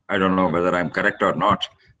don't know whether I'm correct or not,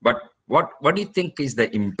 but what do you think is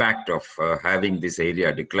the impact of having this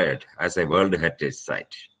area declared as a World Heritage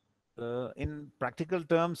Site? In practical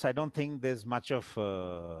terms, I don't think there's much of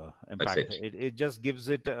impact. It just gives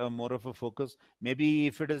it more of a focus. Maybe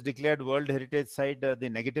if it is declared World Heritage Site, the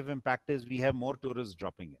negative impact is we have more tourists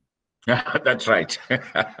dropping in. That's right.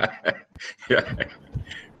 Yeah,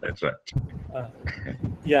 that's right.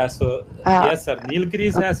 Yeah, so yes, sir.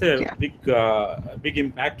 Nilgiris has a big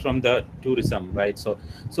impact from the tourism, right? So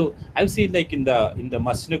I've seen like in the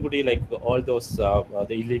Masinagudi, like all those the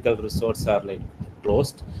illegal resorts are like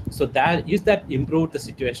closed. So that improved the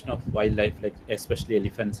situation of wildlife, like especially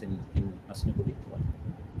elephants in Masinagudi?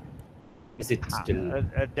 Is it still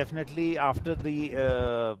definitely after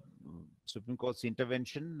the Supreme Court's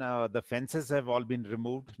intervention, the fences have all been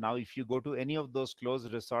removed. Now, if you go to any of those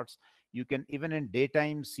closed resorts, you can even in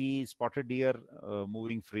daytime see spotted deer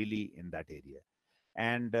moving freely in that area.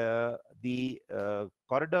 And the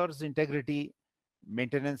corridor's integrity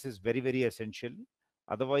maintenance is very, very essential.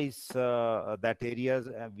 Otherwise, that areas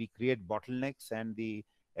we create bottlenecks, and the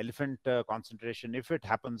elephant concentration, if it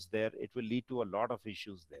happens there, it will lead to a lot of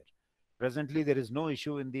issues there. Presently, there is no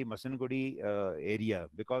issue in the Masinagudi area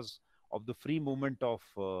because of the free movement of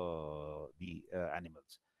the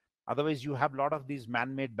animals. Otherwise, you have a lot of these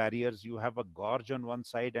man-made barriers. You have a gorge on one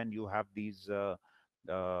side, and you have these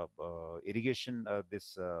irrigation,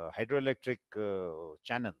 hydroelectric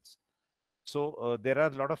channels. So there are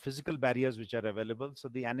a lot of physical barriers which are available. So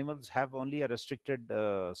the animals have only a restricted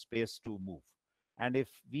space to move. And if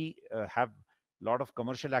we have a lot of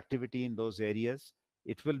commercial activity in those areas,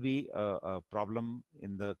 it will be a problem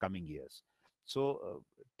in the coming years. So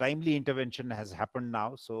timely intervention has happened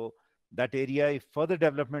now. So that area, if further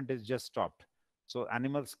development is just stopped, so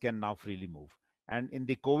animals can now freely move. And in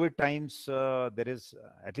the COVID times, there is,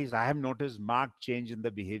 at least I have noticed, marked change in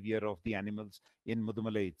the behavior of the animals in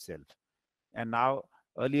Mudumalai itself. And now,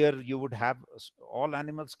 earlier you would have all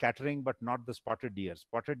animals scattering, but not the spotted deer.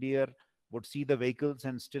 Spotted deer would see the vehicles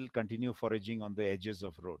and still continue foraging on the edges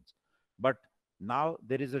of roads. But now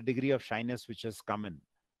there is a degree of shyness which has come in,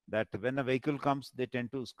 that when a vehicle comes, they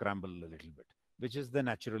tend to scramble a little bit, which is the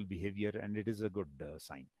natural behavior, and it is a good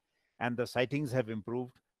sign. And the sightings have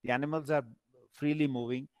improved. The animals are freely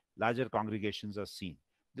moving. Larger congregations are seen.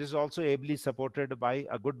 This is also ably supported by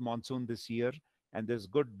a good monsoon this year, and there's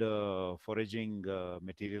good foraging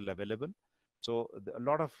material available. So a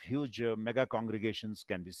lot of huge mega congregations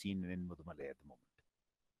can be seen in Mudumalai at the moment.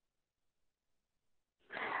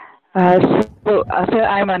 Sir,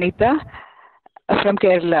 I'm Anita from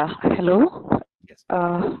Kerala. Hello. Yes.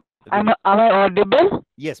 Am I audible?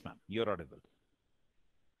 Yes, ma'am. You're audible.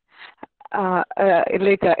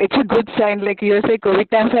 It's a good sign. Like you say, COVID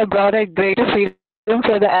times have brought a greater freedom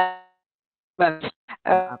for the animals.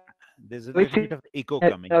 There's a little bit of echo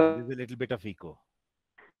coming. There's a little bit of echo.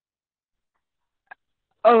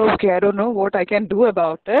 Oh, okay. I don't know what I can do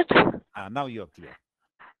about it. Now you're clear.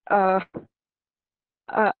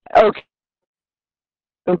 Okay.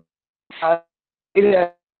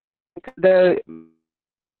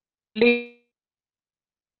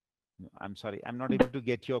 I'm sorry, I'm not able to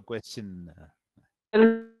get your question.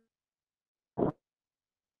 The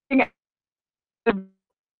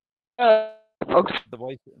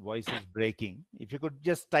voice is breaking. If you could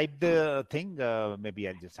just type the thing, maybe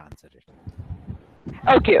I'll just answer it.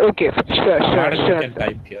 Okay, sure. You can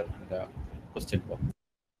type here in the question box.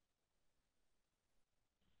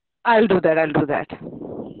 I'll do that.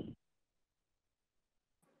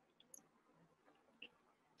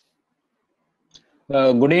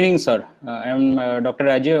 Good evening, sir. I am Dr.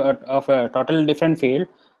 Rajiv of a total different field.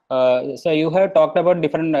 So you have talked about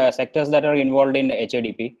different sectors that are involved in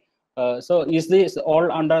HADP. So is this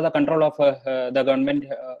all under the control of the government,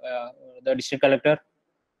 the district collector,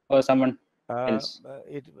 or someone else?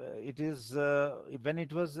 It is when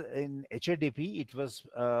it was in HADP, it was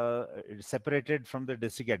separated from the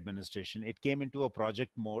district administration. It came into a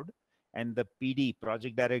project mode, and the PD,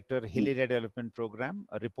 Project Director, Hill Area Development Program,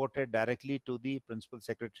 reported directly to the Principal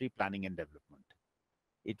Secretary, Planning and Development.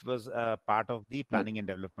 It was part of the Planning and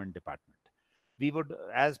Development Department. We would,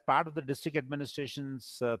 as part of the district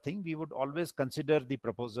administration's thing, we would always consider the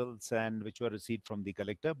proposals and which were received from the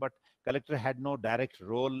collector, but collector had no direct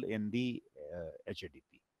role in the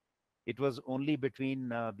HADP. It was only between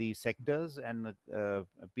the sectors, and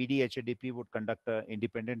PD HADP would conduct an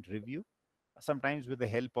independent review, sometimes with the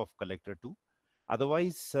help of collector too.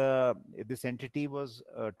 Otherwise, this entity was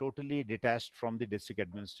totally detached from the district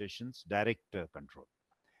administration's direct control.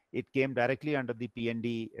 It came directly under the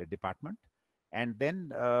PND department, and then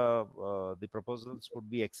the proposals would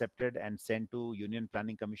be accepted and sent to Union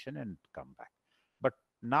Planning Commission and come back. But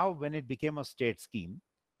now when it became a state scheme,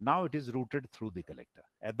 now it is routed through the collector.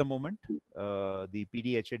 At the moment, the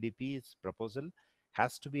PDHADP's proposal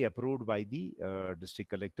has to be approved by the district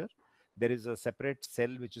collector. There is a separate cell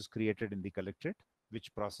which is created in the collectorate,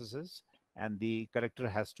 which processes, and the collector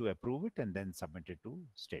has to approve it and then submit it to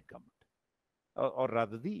state government, or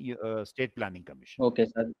rather the State Planning Commission. Okay,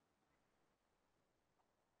 sir.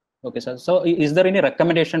 Okay, sir. So is there any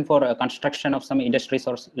recommendation for construction of some industries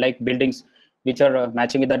or like buildings which are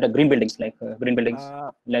matching with that green buildings, like green buildings,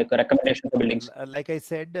 like a recommendation for buildings? Like I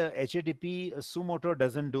said, HADP sumoto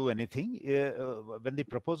doesn't do anything. When the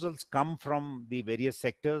proposals come from the various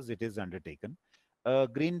sectors, it is undertaken.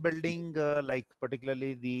 Green building, like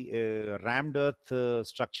particularly the rammed earth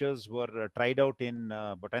structures, were tried out in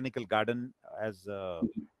Botanical Garden as a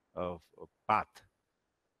path.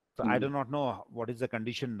 So I do not know what is the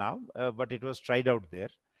condition now, but it was tried out there.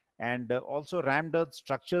 And also rammed earth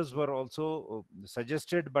structures were also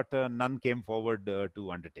suggested, but none came forward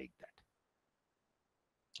to undertake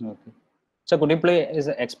that. Okay. So could you please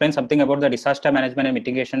explain something about the disaster management and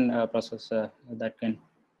mitigation process that can?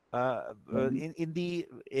 In the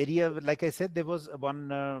area, like I said, there was one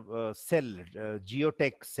cell,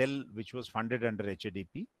 geotech cell, which was funded under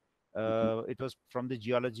HADP. It was from the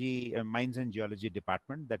geology, mines and geology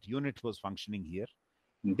department. That unit was functioning here.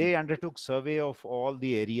 They undertook survey of all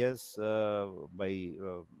the areas by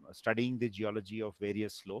studying the geology of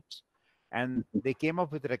various slopes, and they came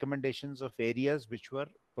up with recommendations of areas which were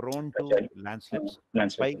prone to landslips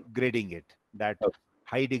by grading it, that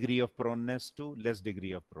high degree of proneness to less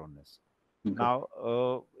degree of proneness. Now,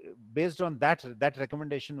 based on that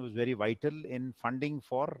recommendation was very vital in funding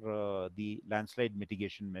for the landslide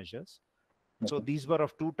mitigation measures. So these were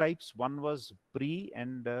of two types. One was pre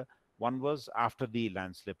and one was after the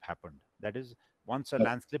landslip happened. That is, once a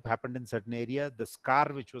landslip happened in certain area, the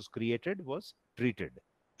scar which was created was treated.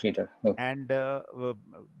 And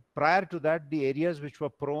prior to that, the areas which were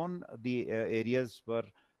prone, the areas were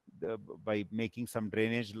by making some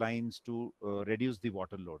drainage lines to reduce the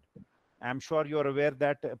water load. I'm sure you're aware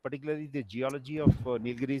that particularly the geology of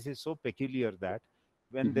Nilgiris is so peculiar that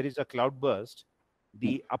when there is a cloud burst,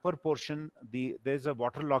 the upper portion, there's a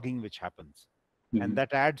water logging which happens, and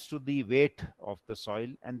that adds to the weight of the soil,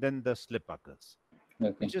 and then the slip occurs,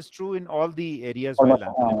 which is true in all the areas.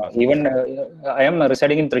 Even I am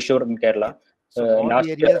residing in Thrissur in Kerala. So all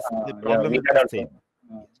the areas, the problem is the same.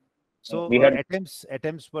 So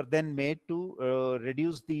attempts were then made to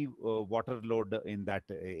reduce the water load in that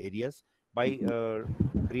areas by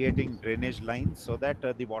creating drainage lines so that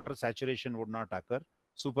the water saturation would not occur,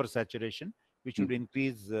 super saturation, which would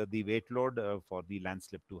increase the weight load for the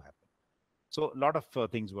landslip to happen. So a lot of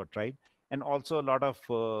things were tried, and also a lot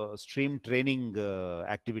of stream training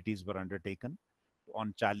activities were undertaken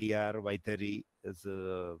on Chaliyar, Vaithari, is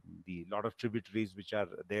the lot of tributaries which are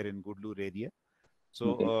there in Gudlur area.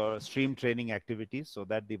 So stream training activities so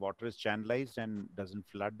that the water is channelized and doesn't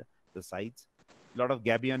flood the sites. A lot of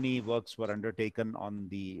gabioni works were undertaken on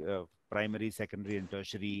the primary, secondary, and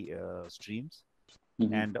tertiary streams,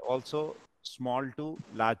 and also small to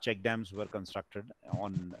large check dams were constructed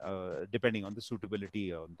on depending on the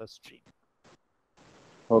suitability on the stream.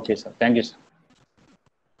 Okay, sir. Thank you,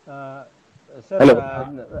 sir. Sir,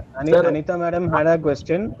 Anita madam had a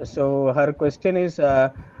question. So her question is,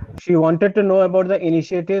 she wanted to know about the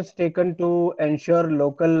initiatives taken to ensure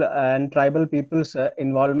local and tribal people's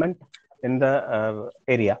involvement in the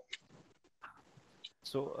area.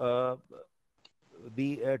 So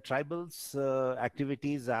the tribals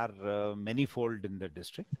activities are manifold in the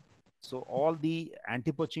district. So all the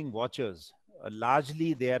anti-poaching watchers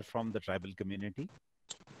largely they are from the tribal community.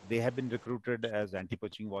 They have been recruited as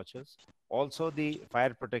anti-poaching watchers. Also the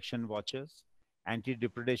fire protection watchers,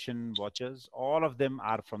 anti-depredation watchers, all of them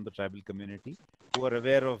are from the tribal community, who are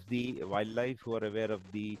aware of the wildlife, who are aware of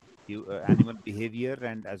the animal behavior,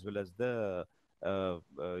 and as well as the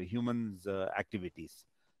humans' activities.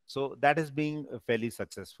 So that is being fairly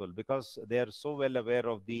successful because they are so well aware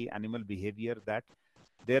of the animal behavior that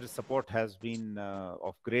their support has been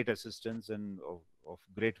of great assistance and of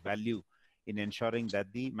great value in ensuring that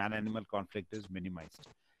the man-animal conflict is minimized.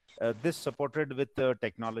 This supported with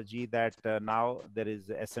technology that now there is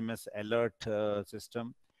SMS alert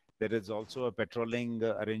system. There is also a patrolling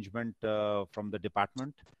arrangement from the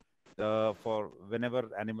department for whenever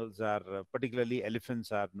animals are, particularly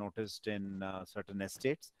elephants, are noticed in certain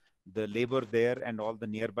estates. The labor there and all the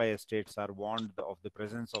nearby estates are warned of the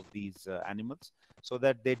presence of these animals so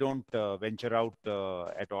that they don't venture out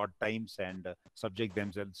at odd times and subject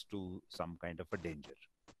themselves to some kind of a danger.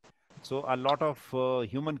 So a lot of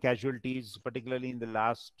human casualties, particularly in the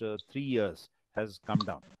last 3 years, has come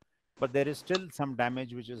down. But there is still some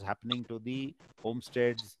damage which is happening to the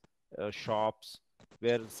homesteads, shops,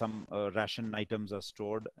 where some ration items are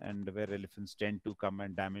stored and where elephants tend to come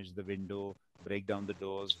and damage the window, break down the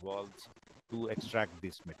doors, walls to extract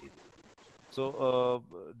this material. So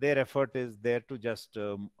their effort is there to just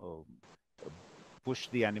push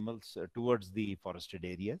the animals towards the forested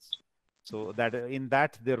areas. So that in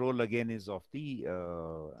that the role again is of the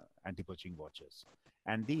anti-poaching watchers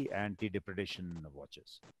and the anti-depredation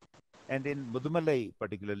watchers. And in Mudumalai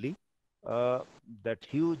particularly, that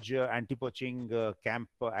huge anti-poaching camp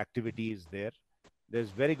activity is there. There's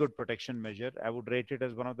very good protection measure. I would rate it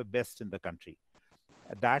as one of the best in the country.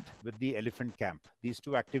 That with the elephant camp, these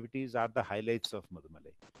two activities are the highlights of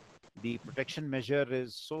Mudumalai. The protection measure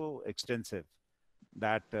is so extensive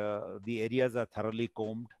that the areas are thoroughly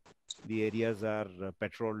combed. The areas are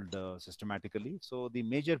patrolled systematically. So the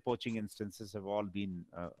major poaching instances have all been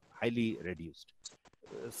highly reduced.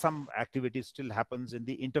 Some activity still happens in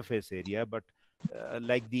the interface area, but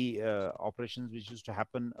like the operations which used to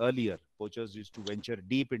happen earlier, poachers used to venture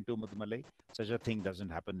deep into Mudumalai, such a thing doesn't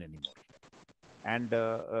happen anymore. And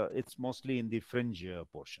it's mostly in the fringe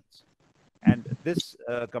portions. And this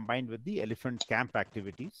combined with the elephant camp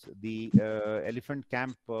activities, the elephant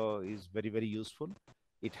camp is very, very useful.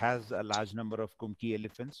 It has a large number of Kumki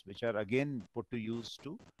elephants, which are again put to use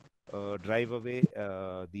to drive away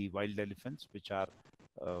the wild elephants, which are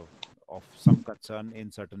of some concern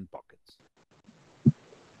in certain pockets.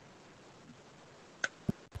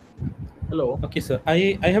 Hello. Okay, sir.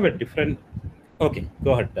 I have a different. Okay,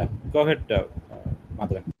 go ahead.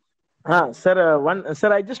 Madhavan.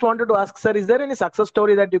 Sir, I just wanted to ask, sir, is there any success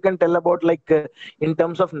story that you can tell about, like in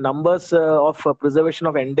terms of numbers of preservation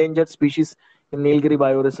of endangered species in Nilgiri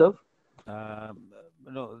Bioreserve?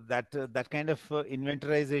 No, that kind of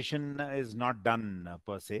inventorization is not done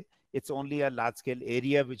per se. It's only a large-scale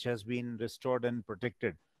area which has been restored and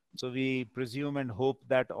protected. So we presume and hope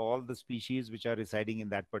that all the species which are residing in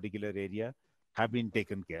that particular area have been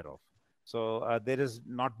taken care of. So there has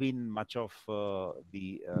not been much of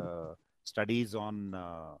the studies on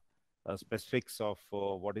specifics of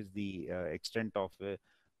what is the extent of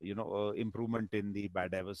improvement in the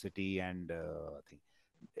biodiversity and thing.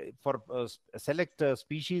 For select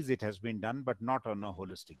species, it has been done, but not on a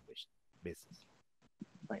holistic basis.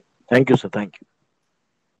 Right. Thank you, sir. Thank you.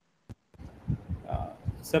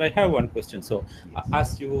 Sir, I have one question. So,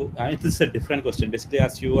 as you, this is a different question. Basically,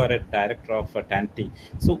 as you are a director of TANTI,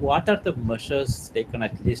 so what are the measures taken,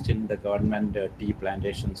 at least in the government tea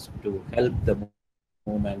plantations, to help the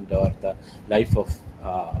movement or the life of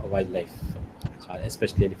wildlife,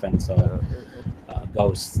 especially elephants or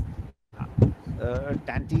cows?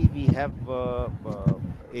 Tanti, we have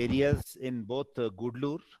areas in both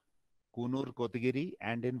Gudlur, Kunur, Kotagiri,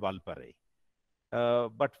 and in Valparai.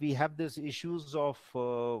 But we have these issues of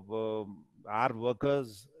our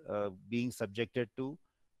workers being subjected to,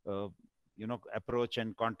 approach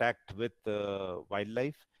and contact with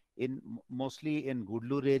wildlife mostly in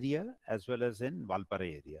Gudlur area as well as in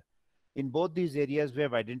Valparai area. In both these areas, we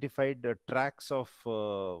have identified tracks of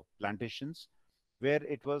plantations where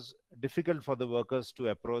it was difficult for the workers to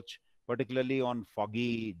approach, particularly on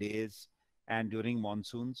foggy days and during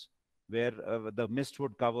monsoons, where the mist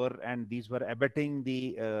would cover, and these were abetting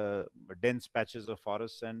the dense patches of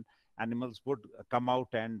forests, and animals would come out,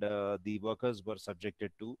 and the workers were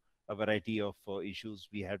subjected to a variety of issues.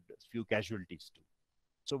 We had few casualties too.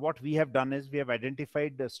 So what we have done is we have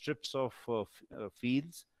identified the strips of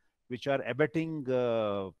fields which are abetting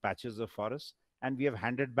patches of forest, and we have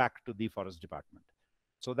handed back to the forest department.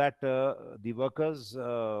 so that the workers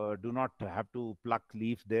do not have to pluck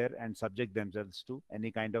leaf there and subject themselves to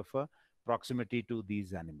any kind of proximity to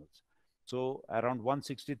these animals. So around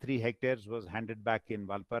 163 hectares was handed back in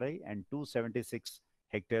Valparai and 276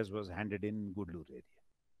 hectares was handed in Gudlur area.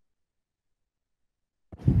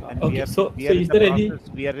 And Okay, so is there any?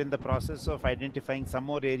 We are in the process of identifying some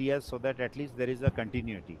more areas so that at least there is a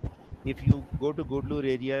continuity. If you go to Gudlur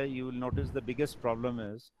area, you will notice the biggest problem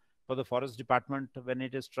is for the forest department when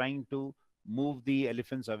it is trying to move the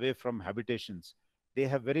elephants away from habitations. They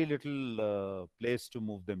have very little place to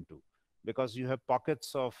move them to, because you have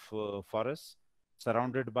pockets of forests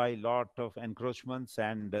surrounded by lot of encroachments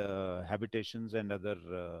and habitations and other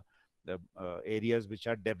areas which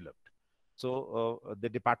are developed. So the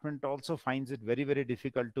department also finds it very, very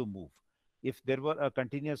difficult to move. If there were a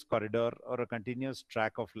continuous corridor or a continuous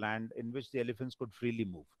track of land in which the elephants could freely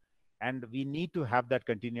move. And we need to have that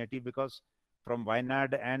continuity, because from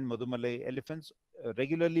Wayanad and Madumalai, elephants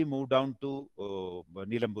regularly move down to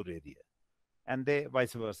Nilambur area, and they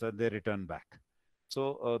vice versa, they return back.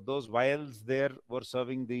 So those vials there were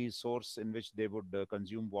serving the source in which they would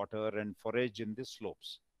consume water and forage in the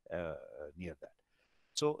slopes near that.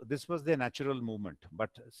 So this was their natural movement. But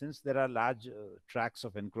since there are large tracts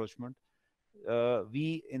of encroachment,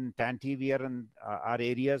 we in Tanti, we are in our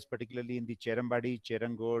areas, particularly in the Cherambadi,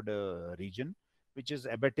 Cherangod region, which is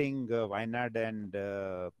abetting Wayanad and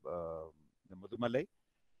Mudumalai.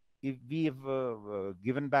 If we have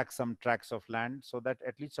given back some tracts of land so that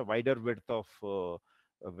at least a wider width of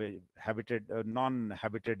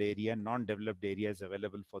non-habited area, non-developed area is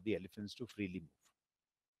available for the elephants to freely move.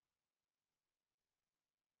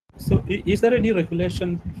 So is there any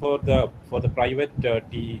regulation for the private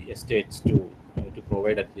tea estates to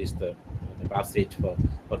provide at least the passage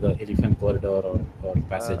for the elephant corridor or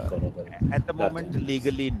passage for other? At the moment,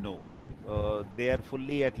 legally, no. They are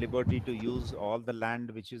fully at liberty to use all the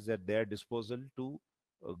land which is at their disposal to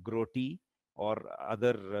grow tea or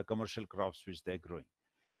other commercial crops which they're growing.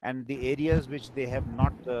 And the areas which they have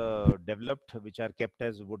not developed, which are kept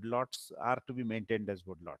as woodlots, are to be maintained as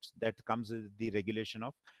woodlots. That comes with the regulation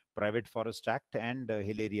of Private Forest Act and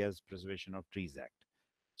Hill Areas Preservation of Trees Act.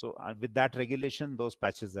 So with that regulation, those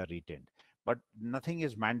patches are retained. But nothing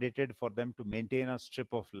is mandated for them to maintain a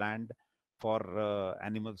strip of land for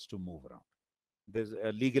animals to move around. There's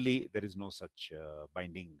legally, there is no such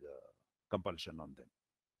binding compulsion on them.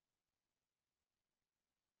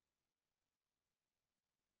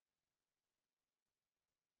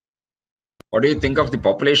 What do you think of the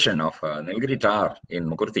population of Nilgiri tar in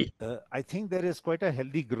Mukurti? I think there is quite a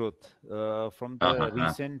healthy growth from the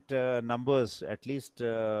recent numbers. At least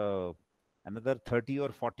another 30 or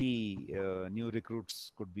 40 new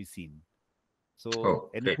recruits could be seen. So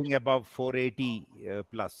anything above 480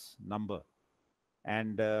 plus number.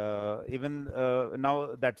 And even now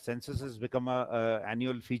that census has become a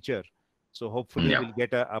annual feature. So hopefully we'll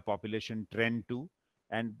get a population trend too.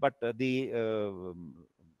 And but the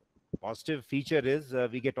positive feature is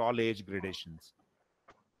we get all age gradations,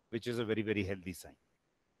 which is a very, very healthy sign.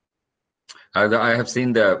 I have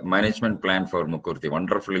seen the management plan for Mukurti,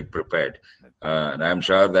 wonderfully prepared. And I'm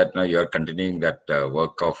sure that you are continuing that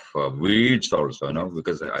work of weeds also,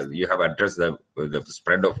 because you have addressed the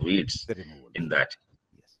spread of weeds in that.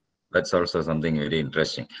 Yes. That's also something very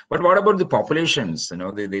interesting. But what about the populations,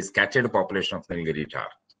 the scattered population of Nilgiri tar,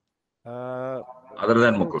 other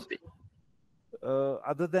than Mukurti?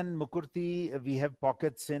 Other than Mukurti, we have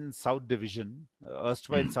pockets in South Division,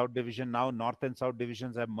 erstwhile South Division. Now North and South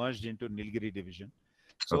Divisions have merged into Nilgiri Division.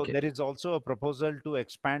 So there is also a proposal to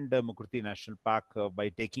expand the Mukurti National Park by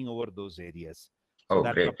taking over those areas. So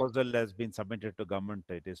that proposal has been submitted to government.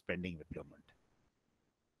 It is pending with government.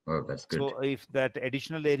 Oh, that's good. So if that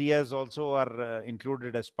additional areas also are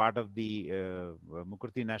included as part of the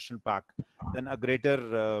Mukurti National Park, then a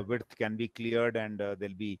greater width can be cleared and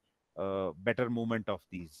there'll be better movement of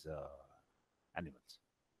these animals.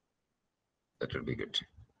 That will be good.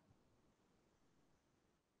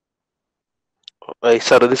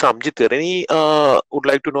 Sir, this is Amjit. Any would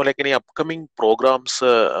like to know like any upcoming programs,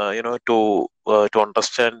 to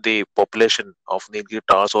understand the population of Nilgiri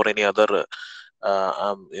tars or any other,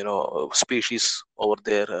 species over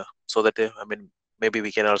there, so that maybe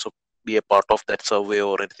we can also be a part of that survey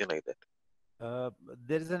or anything like that.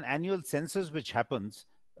 There is an annual census which happens.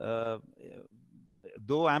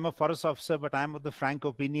 Though I'm a forest officer, but I'm of the frank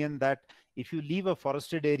opinion that if you leave a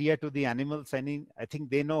forested area to the animals, I think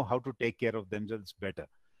they know how to take care of themselves better,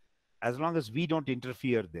 as long as we don't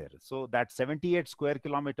interfere there. So that 78 square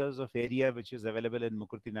kilometers of area which is available in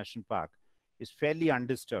Mukurti National Park is fairly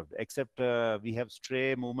undisturbed, except we have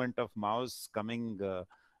stray movement of mouse coming,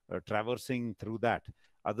 traversing through that.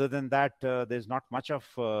 Other than that, there's not much of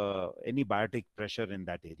any biotic pressure in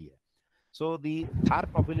that area. So the Thar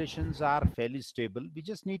populations are fairly stable. We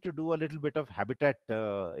just need to do a little bit of habitat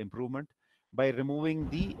improvement by removing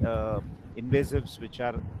the invasives which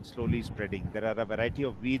are slowly spreading. There are a variety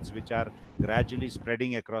of weeds which are gradually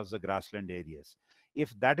spreading across the grassland areas.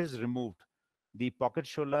 If that is removed, the pocket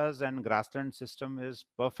sholas and grassland system is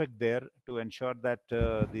perfect there to ensure that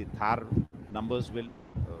the Thar numbers will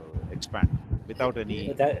expand without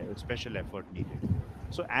any special effort needed.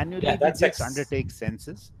 So annually we just undertake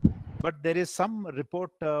census, but there is some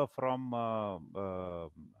report from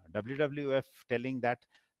WWF telling that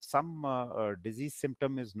some disease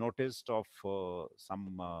symptom is noticed of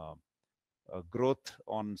some growth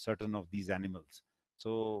on certain of these animals.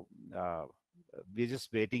 So we're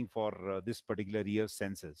just waiting for this particular year's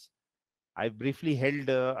census. I briefly held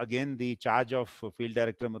again the charge of Field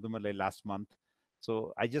Director Mudumalai last month.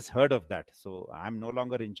 So I just heard of that. So I'm no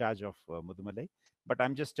longer in charge of Mudumalai, but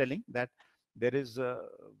I'm just telling that there is a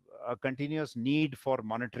continuous need for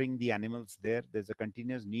monitoring the animals there. There's a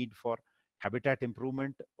continuous need for habitat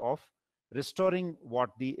improvement of restoring what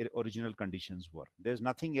the original conditions were. There's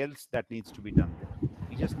nothing else that needs to be done there.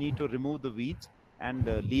 We just need to remove the weeds and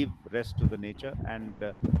leave rest to the nature, and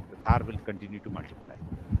the Thar will continue to multiply.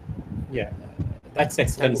 Yeah, that's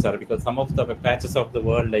excellent, sir, because some of the patches of the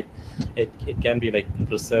world, like it can be like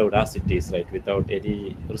preserved as it is, right, without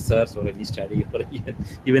any research or any study or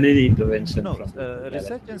even any intervention. No, from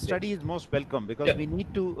research and study is most welcome, because we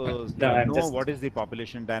need to know what is the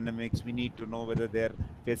population dynamics. We need to know whether they're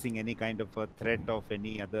facing any kind of a threat of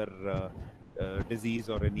any other disease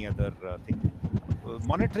or any other thing.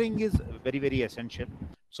 Monitoring is very, very essential.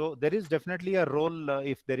 So there is definitely a role.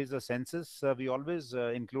 If there is a census, we always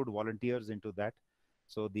include volunteers into that.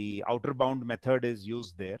 So the outer bound method is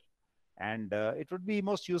used there, and it would be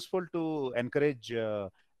most useful to encourage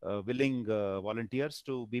willing volunteers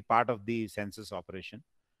to be part of the census operation,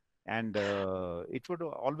 and it would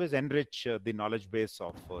always enrich the knowledge base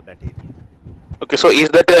of that area. Okay, so is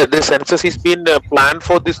that the census is been planned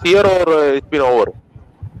for this year, or it's been over?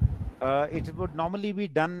 It would normally be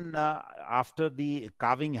done after the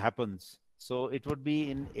calving happens. So it would be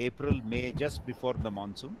in April, May, just before the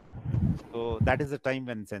monsoon. So that is the time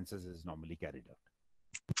when census is normally carried out.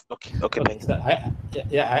 Okay. So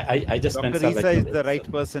I just Dr. meant, Isa is the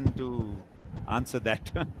right person to answer that.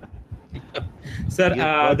 Sir,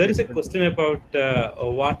 there is a question about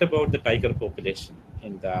what about the tiger population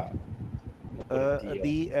in the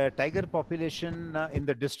tiger population in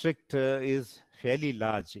the district is fairly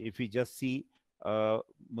large. If we just see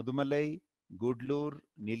Mudumalai, Gudlur,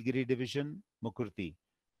 Nilgiri division, Mukurti,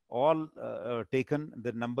 all taken,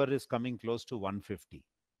 the number is coming close to 150.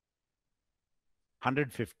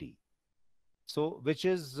 So, which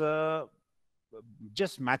is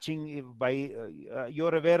just matching by,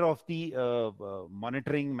 you're aware of the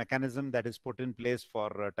monitoring mechanism that is put in place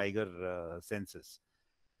for tiger census.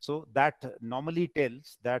 So that normally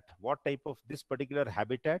tells that what type of this particular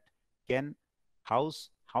habitat can house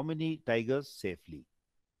how many tigers safely.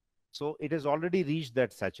 So it has already reached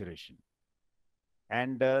that saturation.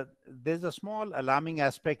 And there's a small alarming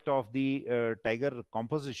aspect of the tiger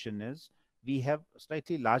composition is we have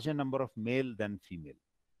slightly larger number of male than female.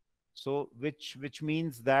 So which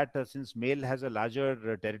means that since male has a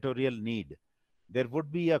larger territorial need, there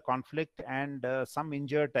would be a conflict, and some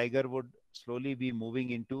injured tiger would slowly be moving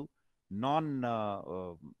into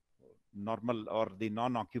non-normal or the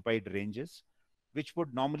non-occupied ranges, which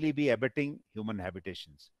would normally be abetting human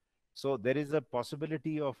habitations. So there is a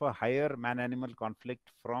possibility of a higher man-animal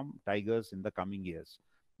conflict from tigers in the coming years,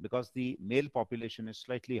 because the male population is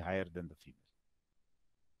slightly higher than the female.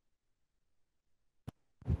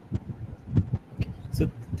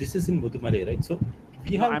 So this is in Mudumalai, right? So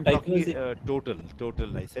we have I'm talking total.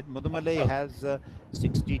 I said Mudumalai has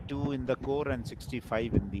 62 in the core and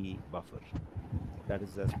 65 in the buffer. That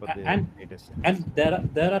is as per the data set. And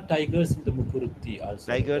there are tigers in the Mukurti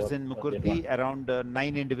also. Tigers in Mukurti, around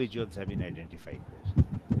 9 individuals have been identified there.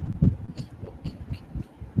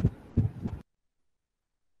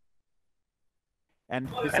 And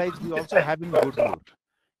besides, we also have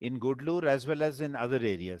in Gudlur as well as in other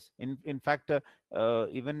areas. In fact,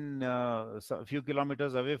 even a few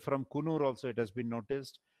kilometers away from Kunur also it has been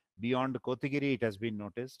noticed. Beyond Kotigiri it has been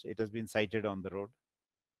noticed. It has been sighted on the road.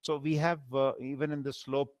 So we have even in the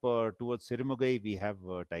slope towards Sirumugai, we have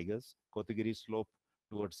tigers. Kotigiri slope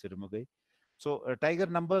towards Sirumugai. So tiger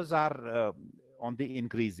numbers are on the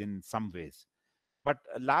increase in some ways. But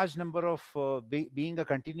a large number of being a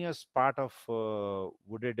continuous part of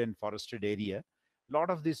wooded and forested area, a lot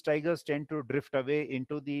of these tigers tend to drift away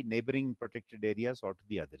into the neighboring protected areas or to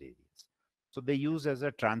the other areas. So they use as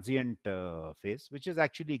a transient phase, which is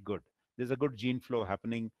actually good. There's a good gene flow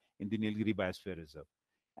happening in the Nilgiri Biosphere Reserve.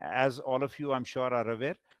 As all of you, I'm sure, are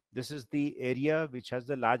aware, this is the area which has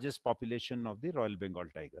the largest population of the Royal Bengal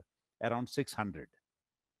tiger, around 600.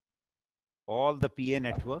 All the PA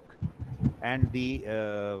network and the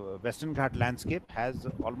Western Ghat landscape has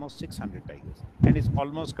almost 600 tigers and is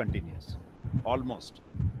almost continuous. Almost.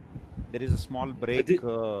 There is a small break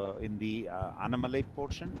in the Anamalai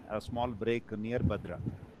portion, a small break near Badra.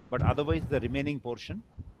 But otherwise, the remaining portion,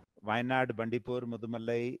 Wayanad, Bandipur,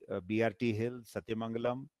 Mudumalai, BRT Hill,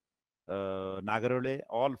 Satyamangalam, Nagarole,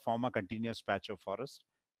 all form a continuous patch of forest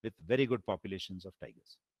with very good populations of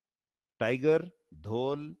tigers. Tiger,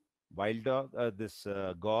 dhol, wild dog, this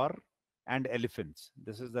gaur, and elephants.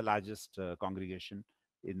 This is the largest congregation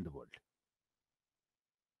in the world.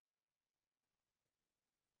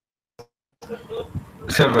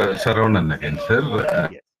 Sir, Sharonan again, sir.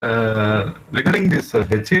 Yes. Regarding this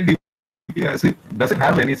HADP, does it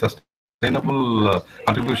have any sustainable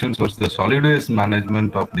contributions towards the solid waste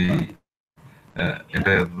management of the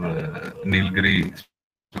entire Nilgiri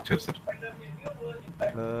structure, sir?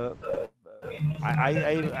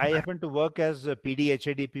 I happen to work as a PD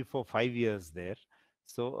HADP for 5 years there.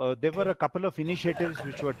 So there were a couple of initiatives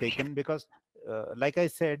which were taken because, like I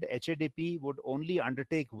said, HADP would only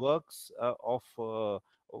undertake works or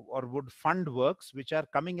would fund works which are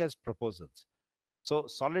coming as proposals. So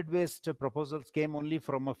solid waste proposals came only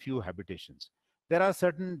from a few habitations. There are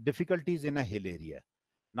certain difficulties in a hill area.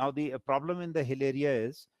 Now the problem in the hill area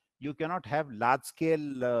is you cannot have large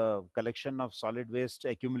scale collection of solid waste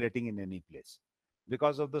accumulating in any place.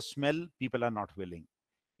 Because of the smell, people are not willing.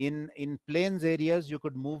 In plains areas, you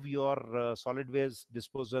could move your solid waste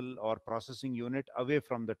disposal or processing unit away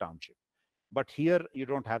from the township. But here you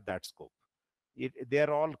don't have that scope. They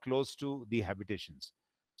are all close to the habitations.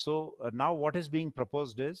 So now what is being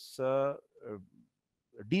proposed is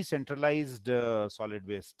decentralized solid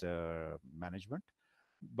waste management,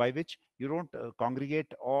 by which you don't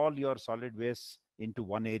congregate all your solid waste into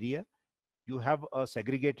one area. You have a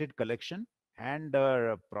segregated collection and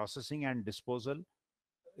processing and disposal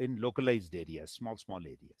in localized areas, small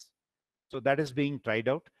areas. So that is being tried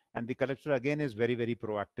out, and the collector again is very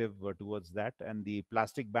proactive towards that, and the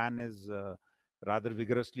plastic ban is rather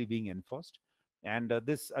vigorously being enforced. And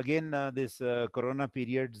this again, this corona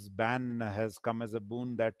period's ban has come as a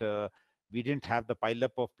boon that we didn't have the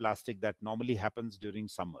pileup of plastic that normally happens during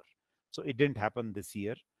summer. So it didn't happen this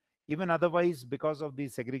year. Even otherwise, because of the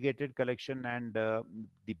segregated collection and the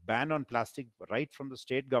ban on plastic right from the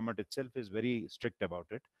state government itself is very strict about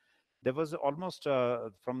it. There was almost,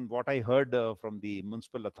 from what I heard from the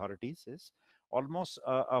municipal authorities, is almost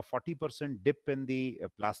a 40% dip in the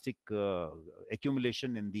plastic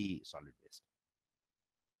accumulation in the solid waste.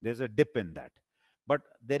 There's a dip in that. But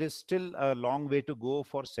there is still a long way to go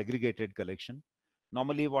for segregated collection.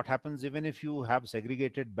 Normally, what happens, even if you have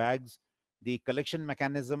segregated bags, the collection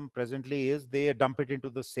mechanism presently is they dump it into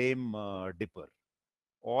the same dipper.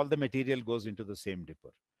 All the material goes into the same dipper.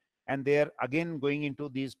 And they are again going into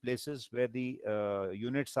these places where the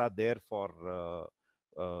units are there for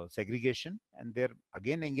segregation, and they're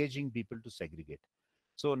again engaging people to segregate.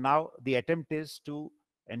 So now the attempt is to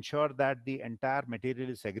ensure that the entire material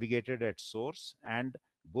is segregated at source and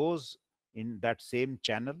goes in that same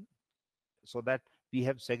channel, so that we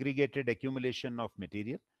have segregated accumulation of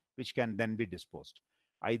material which can then be disposed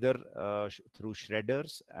either through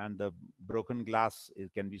shredders, and the broken glass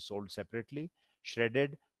can be sold separately.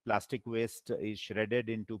 Shredded plastic waste is shredded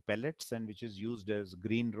into pellets and which is used as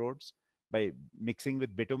green roads by mixing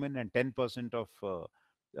with bitumen, and 10% of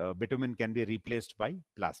bitumen can be replaced by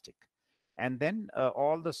plastic. And then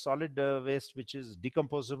all the solid waste which is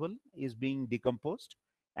decomposable is being decomposed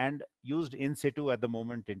and used in situ at the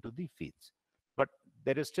moment into the fields. But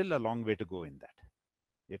there is still a long way to go in that.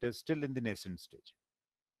 It is still in the nascent stage.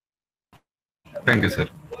 Thank you, sir.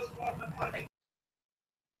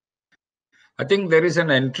 I think there is an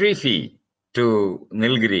entry fee to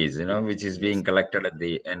Nilgiris, which is being collected at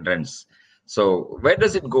the entrance. So where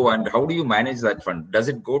does it go, and how do you manage that fund? Does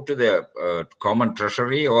it go to the common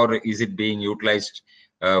treasury, or is it being utilized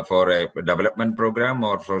for a development program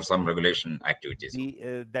or for some regulation activities?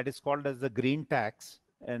 That is called as the green tax,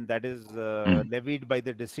 and that is levied by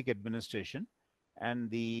the district administration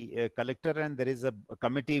and the collector, and there is a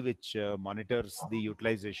committee which monitors the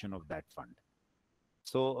utilization of that fund.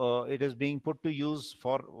 So it is being put to use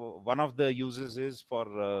for one of the uses is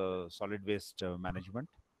for solid waste management.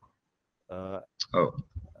 Uh,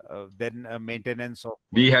 Oh, then maintenance of.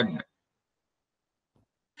 we had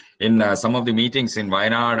in some of the meetings in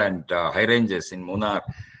Wayanad and high ranges in Munnar,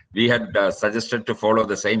 we had suggested to follow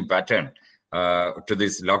the same pattern to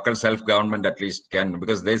this local self-government at least can,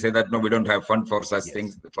 because they say that no, we don't have fund for such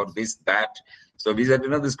things, for this, that. So we said,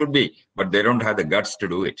 this could be, but they don't have the guts to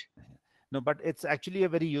do it. No, but it's actually a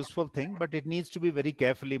very useful thing, but it needs to be very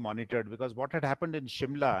carefully monitored, because what had happened in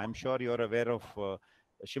Shimla, I'm sure you're aware of,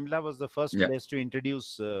 Shimla was the first place to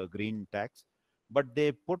introduce green tax, but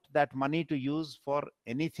they put that money to use for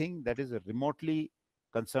anything that is remotely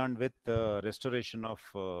concerned with restoration of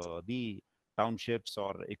the townships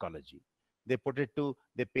or ecology. They put it to,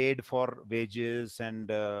 they paid for wages and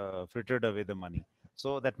frittered away the money.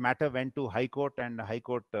 So that matter went to High Court, and High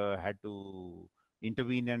Court had to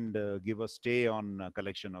intervene and give a stay on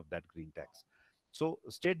collection of that green tax. So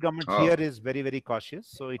state government here is very, very cautious.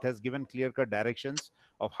 So it has given clear-cut directions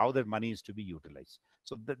of how that money is to be utilized.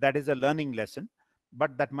 So that is a learning lesson.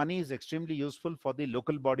 But that money is extremely useful for the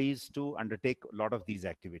local bodies to undertake a lot of these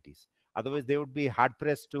activities. Otherwise, they would be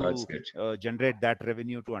hard-pressed to generate that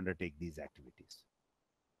revenue to undertake these activities.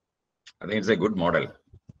 I think it's a good model.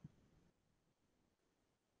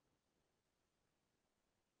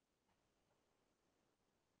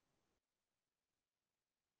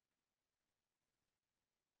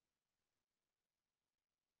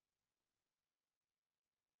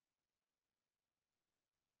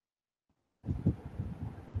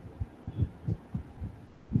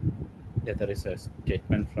 Yeah, there is a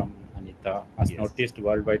statement from Anita. As noticed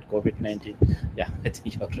worldwide COVID-19. Yeah, I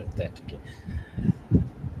think you read that. Okay.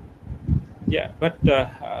 Yeah, but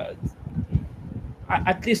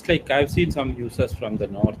at least like I've seen some users from the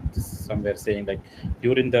north somewhere saying like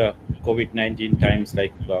during the COVID-19 times,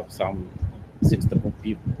 like since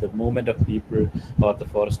the movement of people or the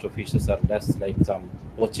forest officials are less, like some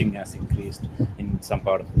poaching has increased in some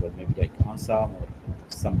part of the world, maybe like Assam or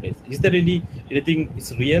someplace. Is there anything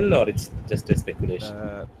is real, or it's just a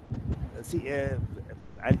speculation? See,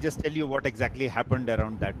 I'll just tell you what exactly happened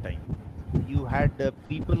around that time. You had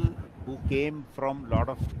people who came from a lot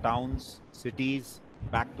of towns, cities,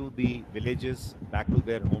 back to the villages, back to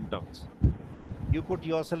their hometowns. You put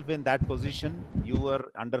yourself in that position. You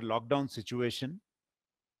were under lockdown situation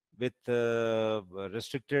with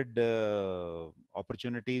restricted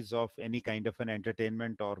opportunities of any kind of an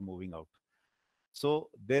entertainment or moving out. So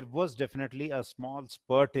there was definitely a small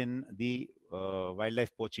spurt in the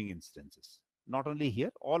wildlife poaching instances. Not only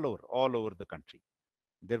here, all over the country.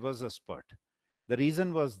 There was a spurt. The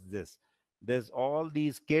reason was this. There's all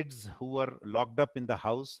these kids who were locked up in the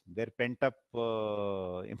house, their pent up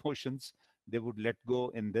emotions, they would let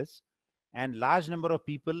go in this. And large number of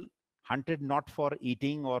people hunted not for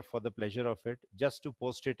eating or for the pleasure of it, just to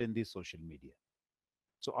post it in the social media.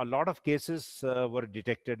 So a lot of cases were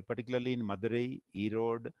detected, particularly in Madurai,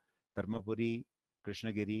 Erode, Dharmapuri,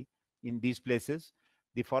 Krishnagiri. In these places,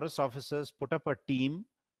 the forest officers put up a team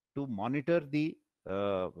to monitor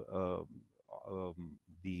uh, uh,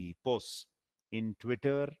 the posts in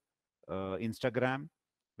Twitter, Instagram,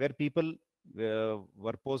 where people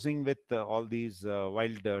were posing with all these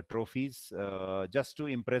wild trophies just to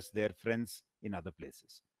impress their friends in other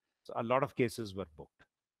places. So a lot of cases were booked.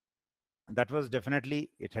 That was definitely,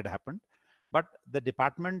 it had happened, but the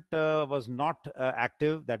department was not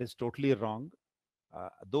active. That is totally wrong.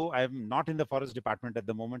 Though I'm not in the forest department at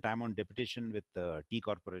the moment, I'm on deputation with the Tea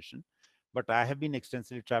Corporation, but I have been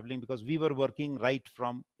extensively traveling because we were working right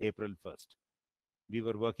from April 1st. We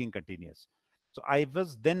were working continuous. So I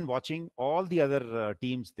was then watching all the other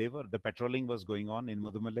teams. The patrolling was going on in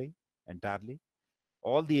Mudumalai entirely.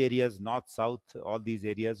 All the areas, north, south, all these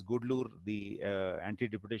areas, Gudlur, the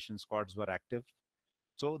anti-deputation squads were active.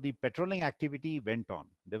 So the patrolling activity went on.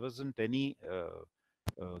 There wasn't any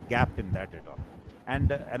gap in that at all.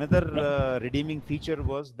 And another redeeming feature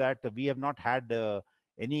was that we have not had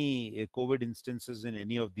any COVID instances in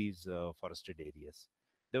any of these forested areas.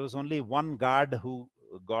 There was only one guard who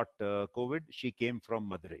got COVID. She came from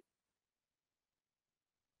Madurai.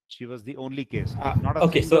 She was the only case. Not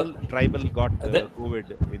a single tribal got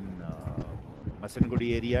COVID in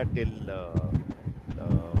Masangudi area till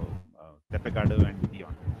Teppekadu and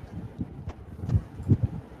beyond.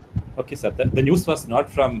 Okay, sir. The news was not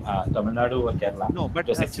from Tamilnadu or Kerala. No, but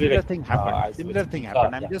a similar thing happened. Similar thing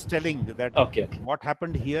happened. I'm just telling that what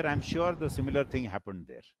happened here, I'm sure the similar thing happened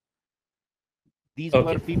there. These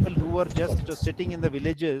were people who were just sitting in the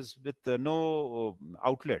villages with no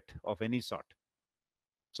outlet of any sort.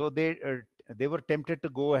 So they they were tempted to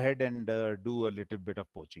go ahead and do a little bit of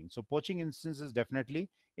poaching. So poaching instances definitely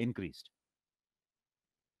increased.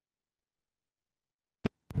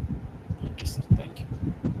 Okay, sir. Thank you.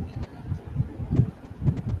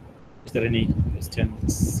 Is there any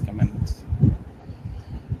questions, comments?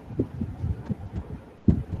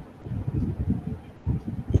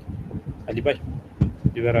 Ali bhai,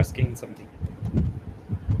 you were asking something.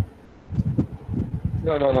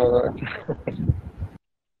 No.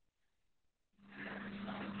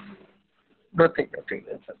 Nothing.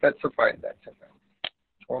 That's a fine. That's a fine.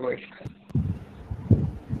 Always.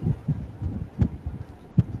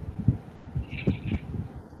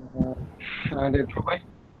 And it's fine.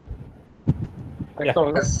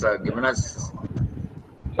 Has given us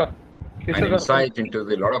an insight into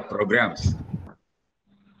the lot of programs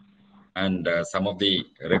and some of the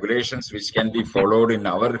regulations which can be followed in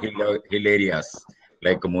our hill areas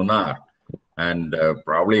like Munnar and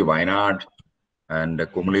probably Wayanad and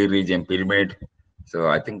Kumuli region pyramid. So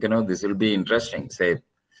I think this will be interesting. Say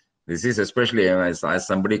this is especially as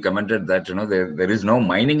somebody commented that there is no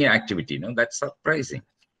mining activity. That's surprising.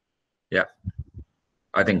 Yeah,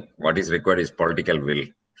 I think what is required is political will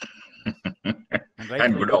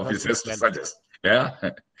and good officers to suggest. Yeah,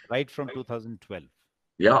 right from 2012.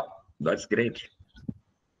 Yeah, that's great.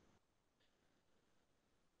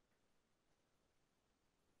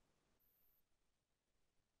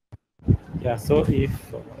 Yeah. So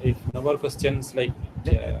if no more questions, like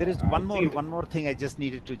there is one more thing I just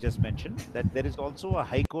needed to just mention, that there is also a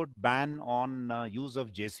High Court ban on use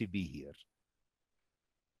of JCB here.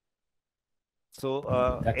 So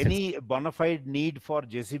any bona fide need for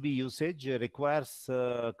JCB usage requires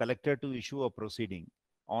collector to issue a proceeding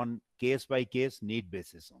on case by case need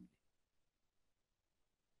basis only.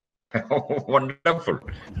 Wonderful.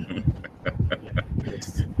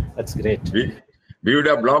 That's great. We would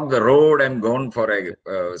have blocked the road and gone for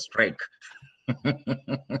a strike.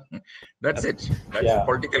 That's it. That's the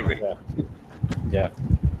political way. Yeah.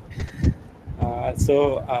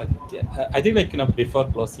 So I think before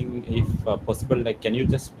closing, if possible, can you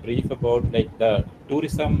just brief about the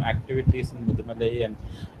tourism activities in Mudumalai, and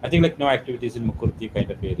I think no activities in Mukurthi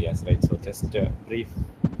kind of areas, right? So just brief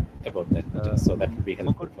about that, so that would be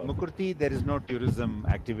helpful. Mukurthi, there is no tourism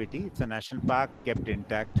activity. It's a national park kept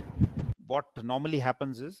intact. What normally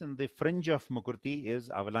happens is in the fringe of Mukurthi is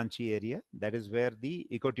Avalanche area. That is where the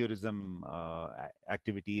ecotourism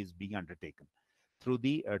activity is being undertaken through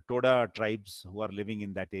the Toda tribes who are living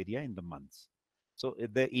in that area in the months. So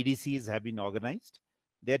the EDCs have been organized.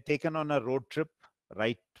 They're taken on a road trip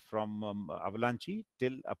right from Avalanche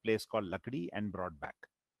till a place called Lakdi and brought back.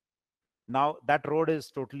 Now that road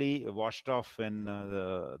is totally washed off in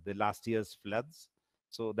the last year's floods.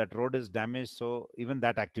 So that road is damaged. So even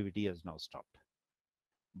that activity has now stopped.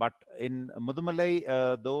 But in Mudumalai,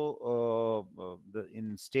 though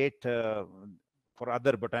in state for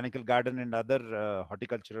other botanical garden and other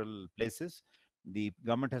horticultural places, the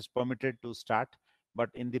government has permitted to start. But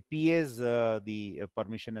in the PAs, the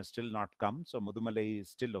permission has still not come. So Mudumalai is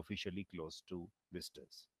still officially closed to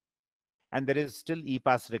visitors. And there is still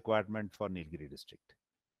e-pass requirement for Nilgiri district.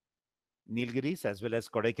 Nilgiris as well as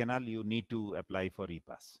Kodaikanal, you need to apply for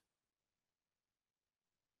e-pass.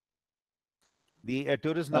 The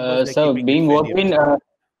tourist numbers so being worked in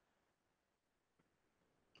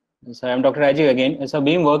so I'm Dr. Rajiv again. So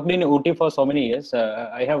being worked in Ooty for so many years,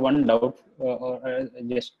 I have one doubt,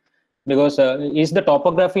 just because is the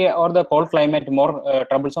topography or the cold climate more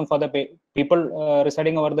troublesome for the people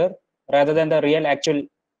residing over there rather than the real actual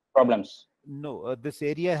problems? No, this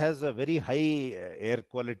area has a very high air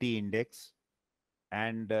quality index.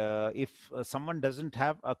 And if someone doesn't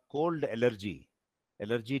have a cold allergy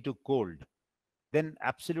to cold, then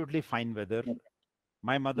absolutely fine weather.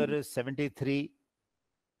 My mother is 73.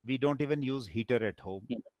 We don't even use heater at home.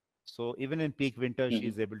 So even in peak winter, she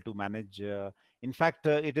is able to manage. In fact,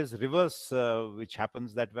 it is reverse, which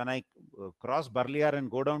happens that when I cross Barliar and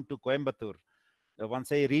go down to Coimbatore,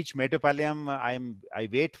 once I reach Metupalayam, I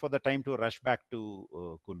wait for the time to rush back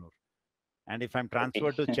to Kunur. And if I'm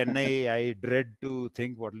transferred to Chennai, I dread to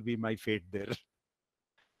think what will be my fate there.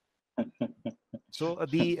 So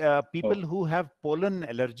the people who have pollen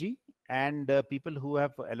allergy and people who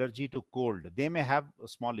have allergy to cold, they may have a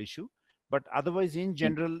small issue. But otherwise, in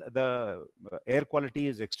general, the air quality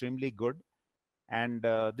is extremely good. And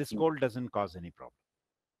this cold doesn't cause any problem.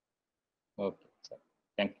 Okay,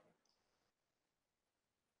 thank you.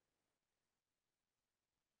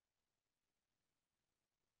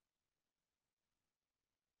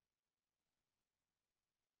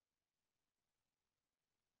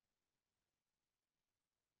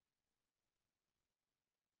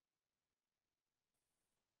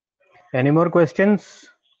 Any more questions?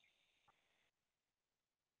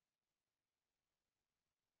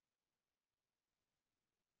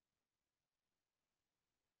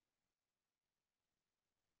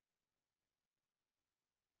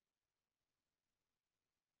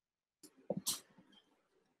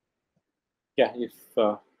 Yeah,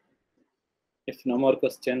 if no more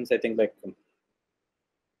questions, I think like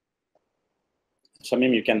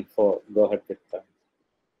Shamim, you can go ahead with that.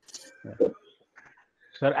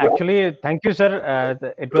 Sir, actually, thank you, sir.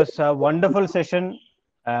 It was a wonderful session.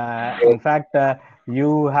 In fact,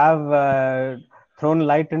 you have thrown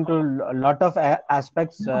light into a lot of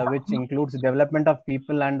aspects, which includes development of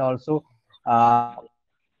people and also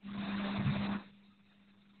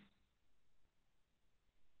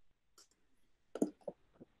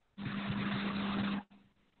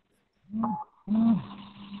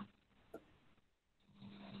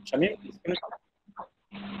Shamim,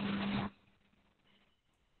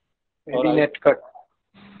 Maybe net cut.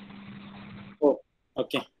 Oh,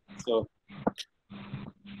 okay. So,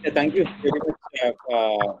 yeah, thank you very much,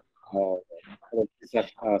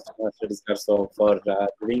 so for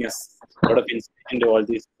giving us a lot of insight into all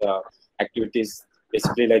these activities.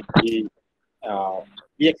 Basically, like we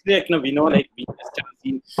actually, like, we know, like, we just have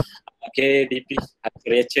seen KDP,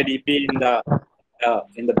 actually HADP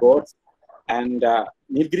in the boards, and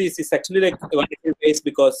Nilgiri is actually like a wonderful place,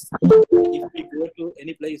 because if we go to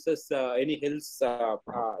any places, any hills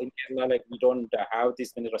in Kerala, like, we don't have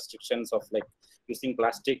these many restrictions of like using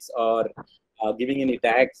plastics or giving any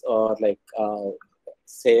tags or like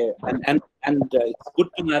say, and it's good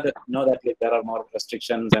to know that like, there are more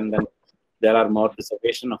restrictions, and then there are more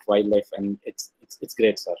preservation of wildlife, and it's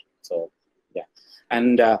great, sir. So yeah,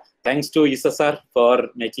 and thanks to Isa sir for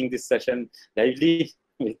making this session lively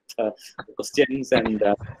with questions and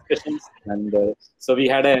discussions, and so we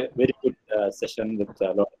had a very good session with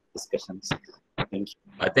a lot of discussions. Thank you.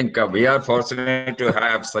 I think we are fortunate to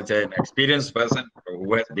have such an experienced person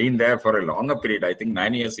who has been there for a longer period. I think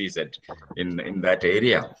 9 years he said in that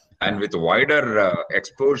area, and with wider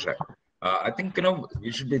exposure. I think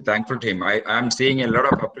we should be thankful to him. I am seeing a lot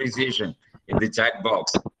of appreciation in the chat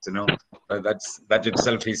box. That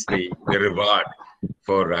itself is the reward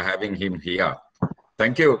for having him here.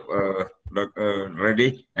 Thank you, Dr.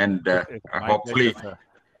 Reddy, and hopefully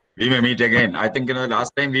we may meet again. I think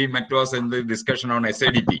last time we met was in the discussion on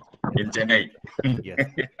SADP in Chennai.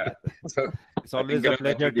 Yes. So it's always a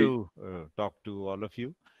pleasure to talk to all of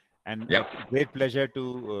you, and a great pleasure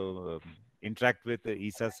to interact with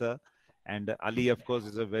Isa sir, and Ali, of course,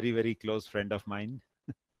 is a very, very close friend of mine.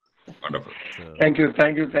 Wonderful. So, Thank you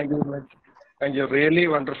very much. Thank you. Really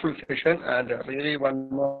wonderful session, and really one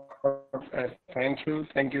more. Thank you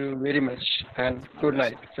very much, and good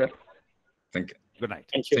night, sir. Thank you. Good night.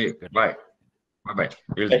 Thank you. See you. Bye. Bye.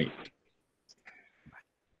 We'll meet.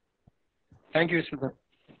 Thank you, sir.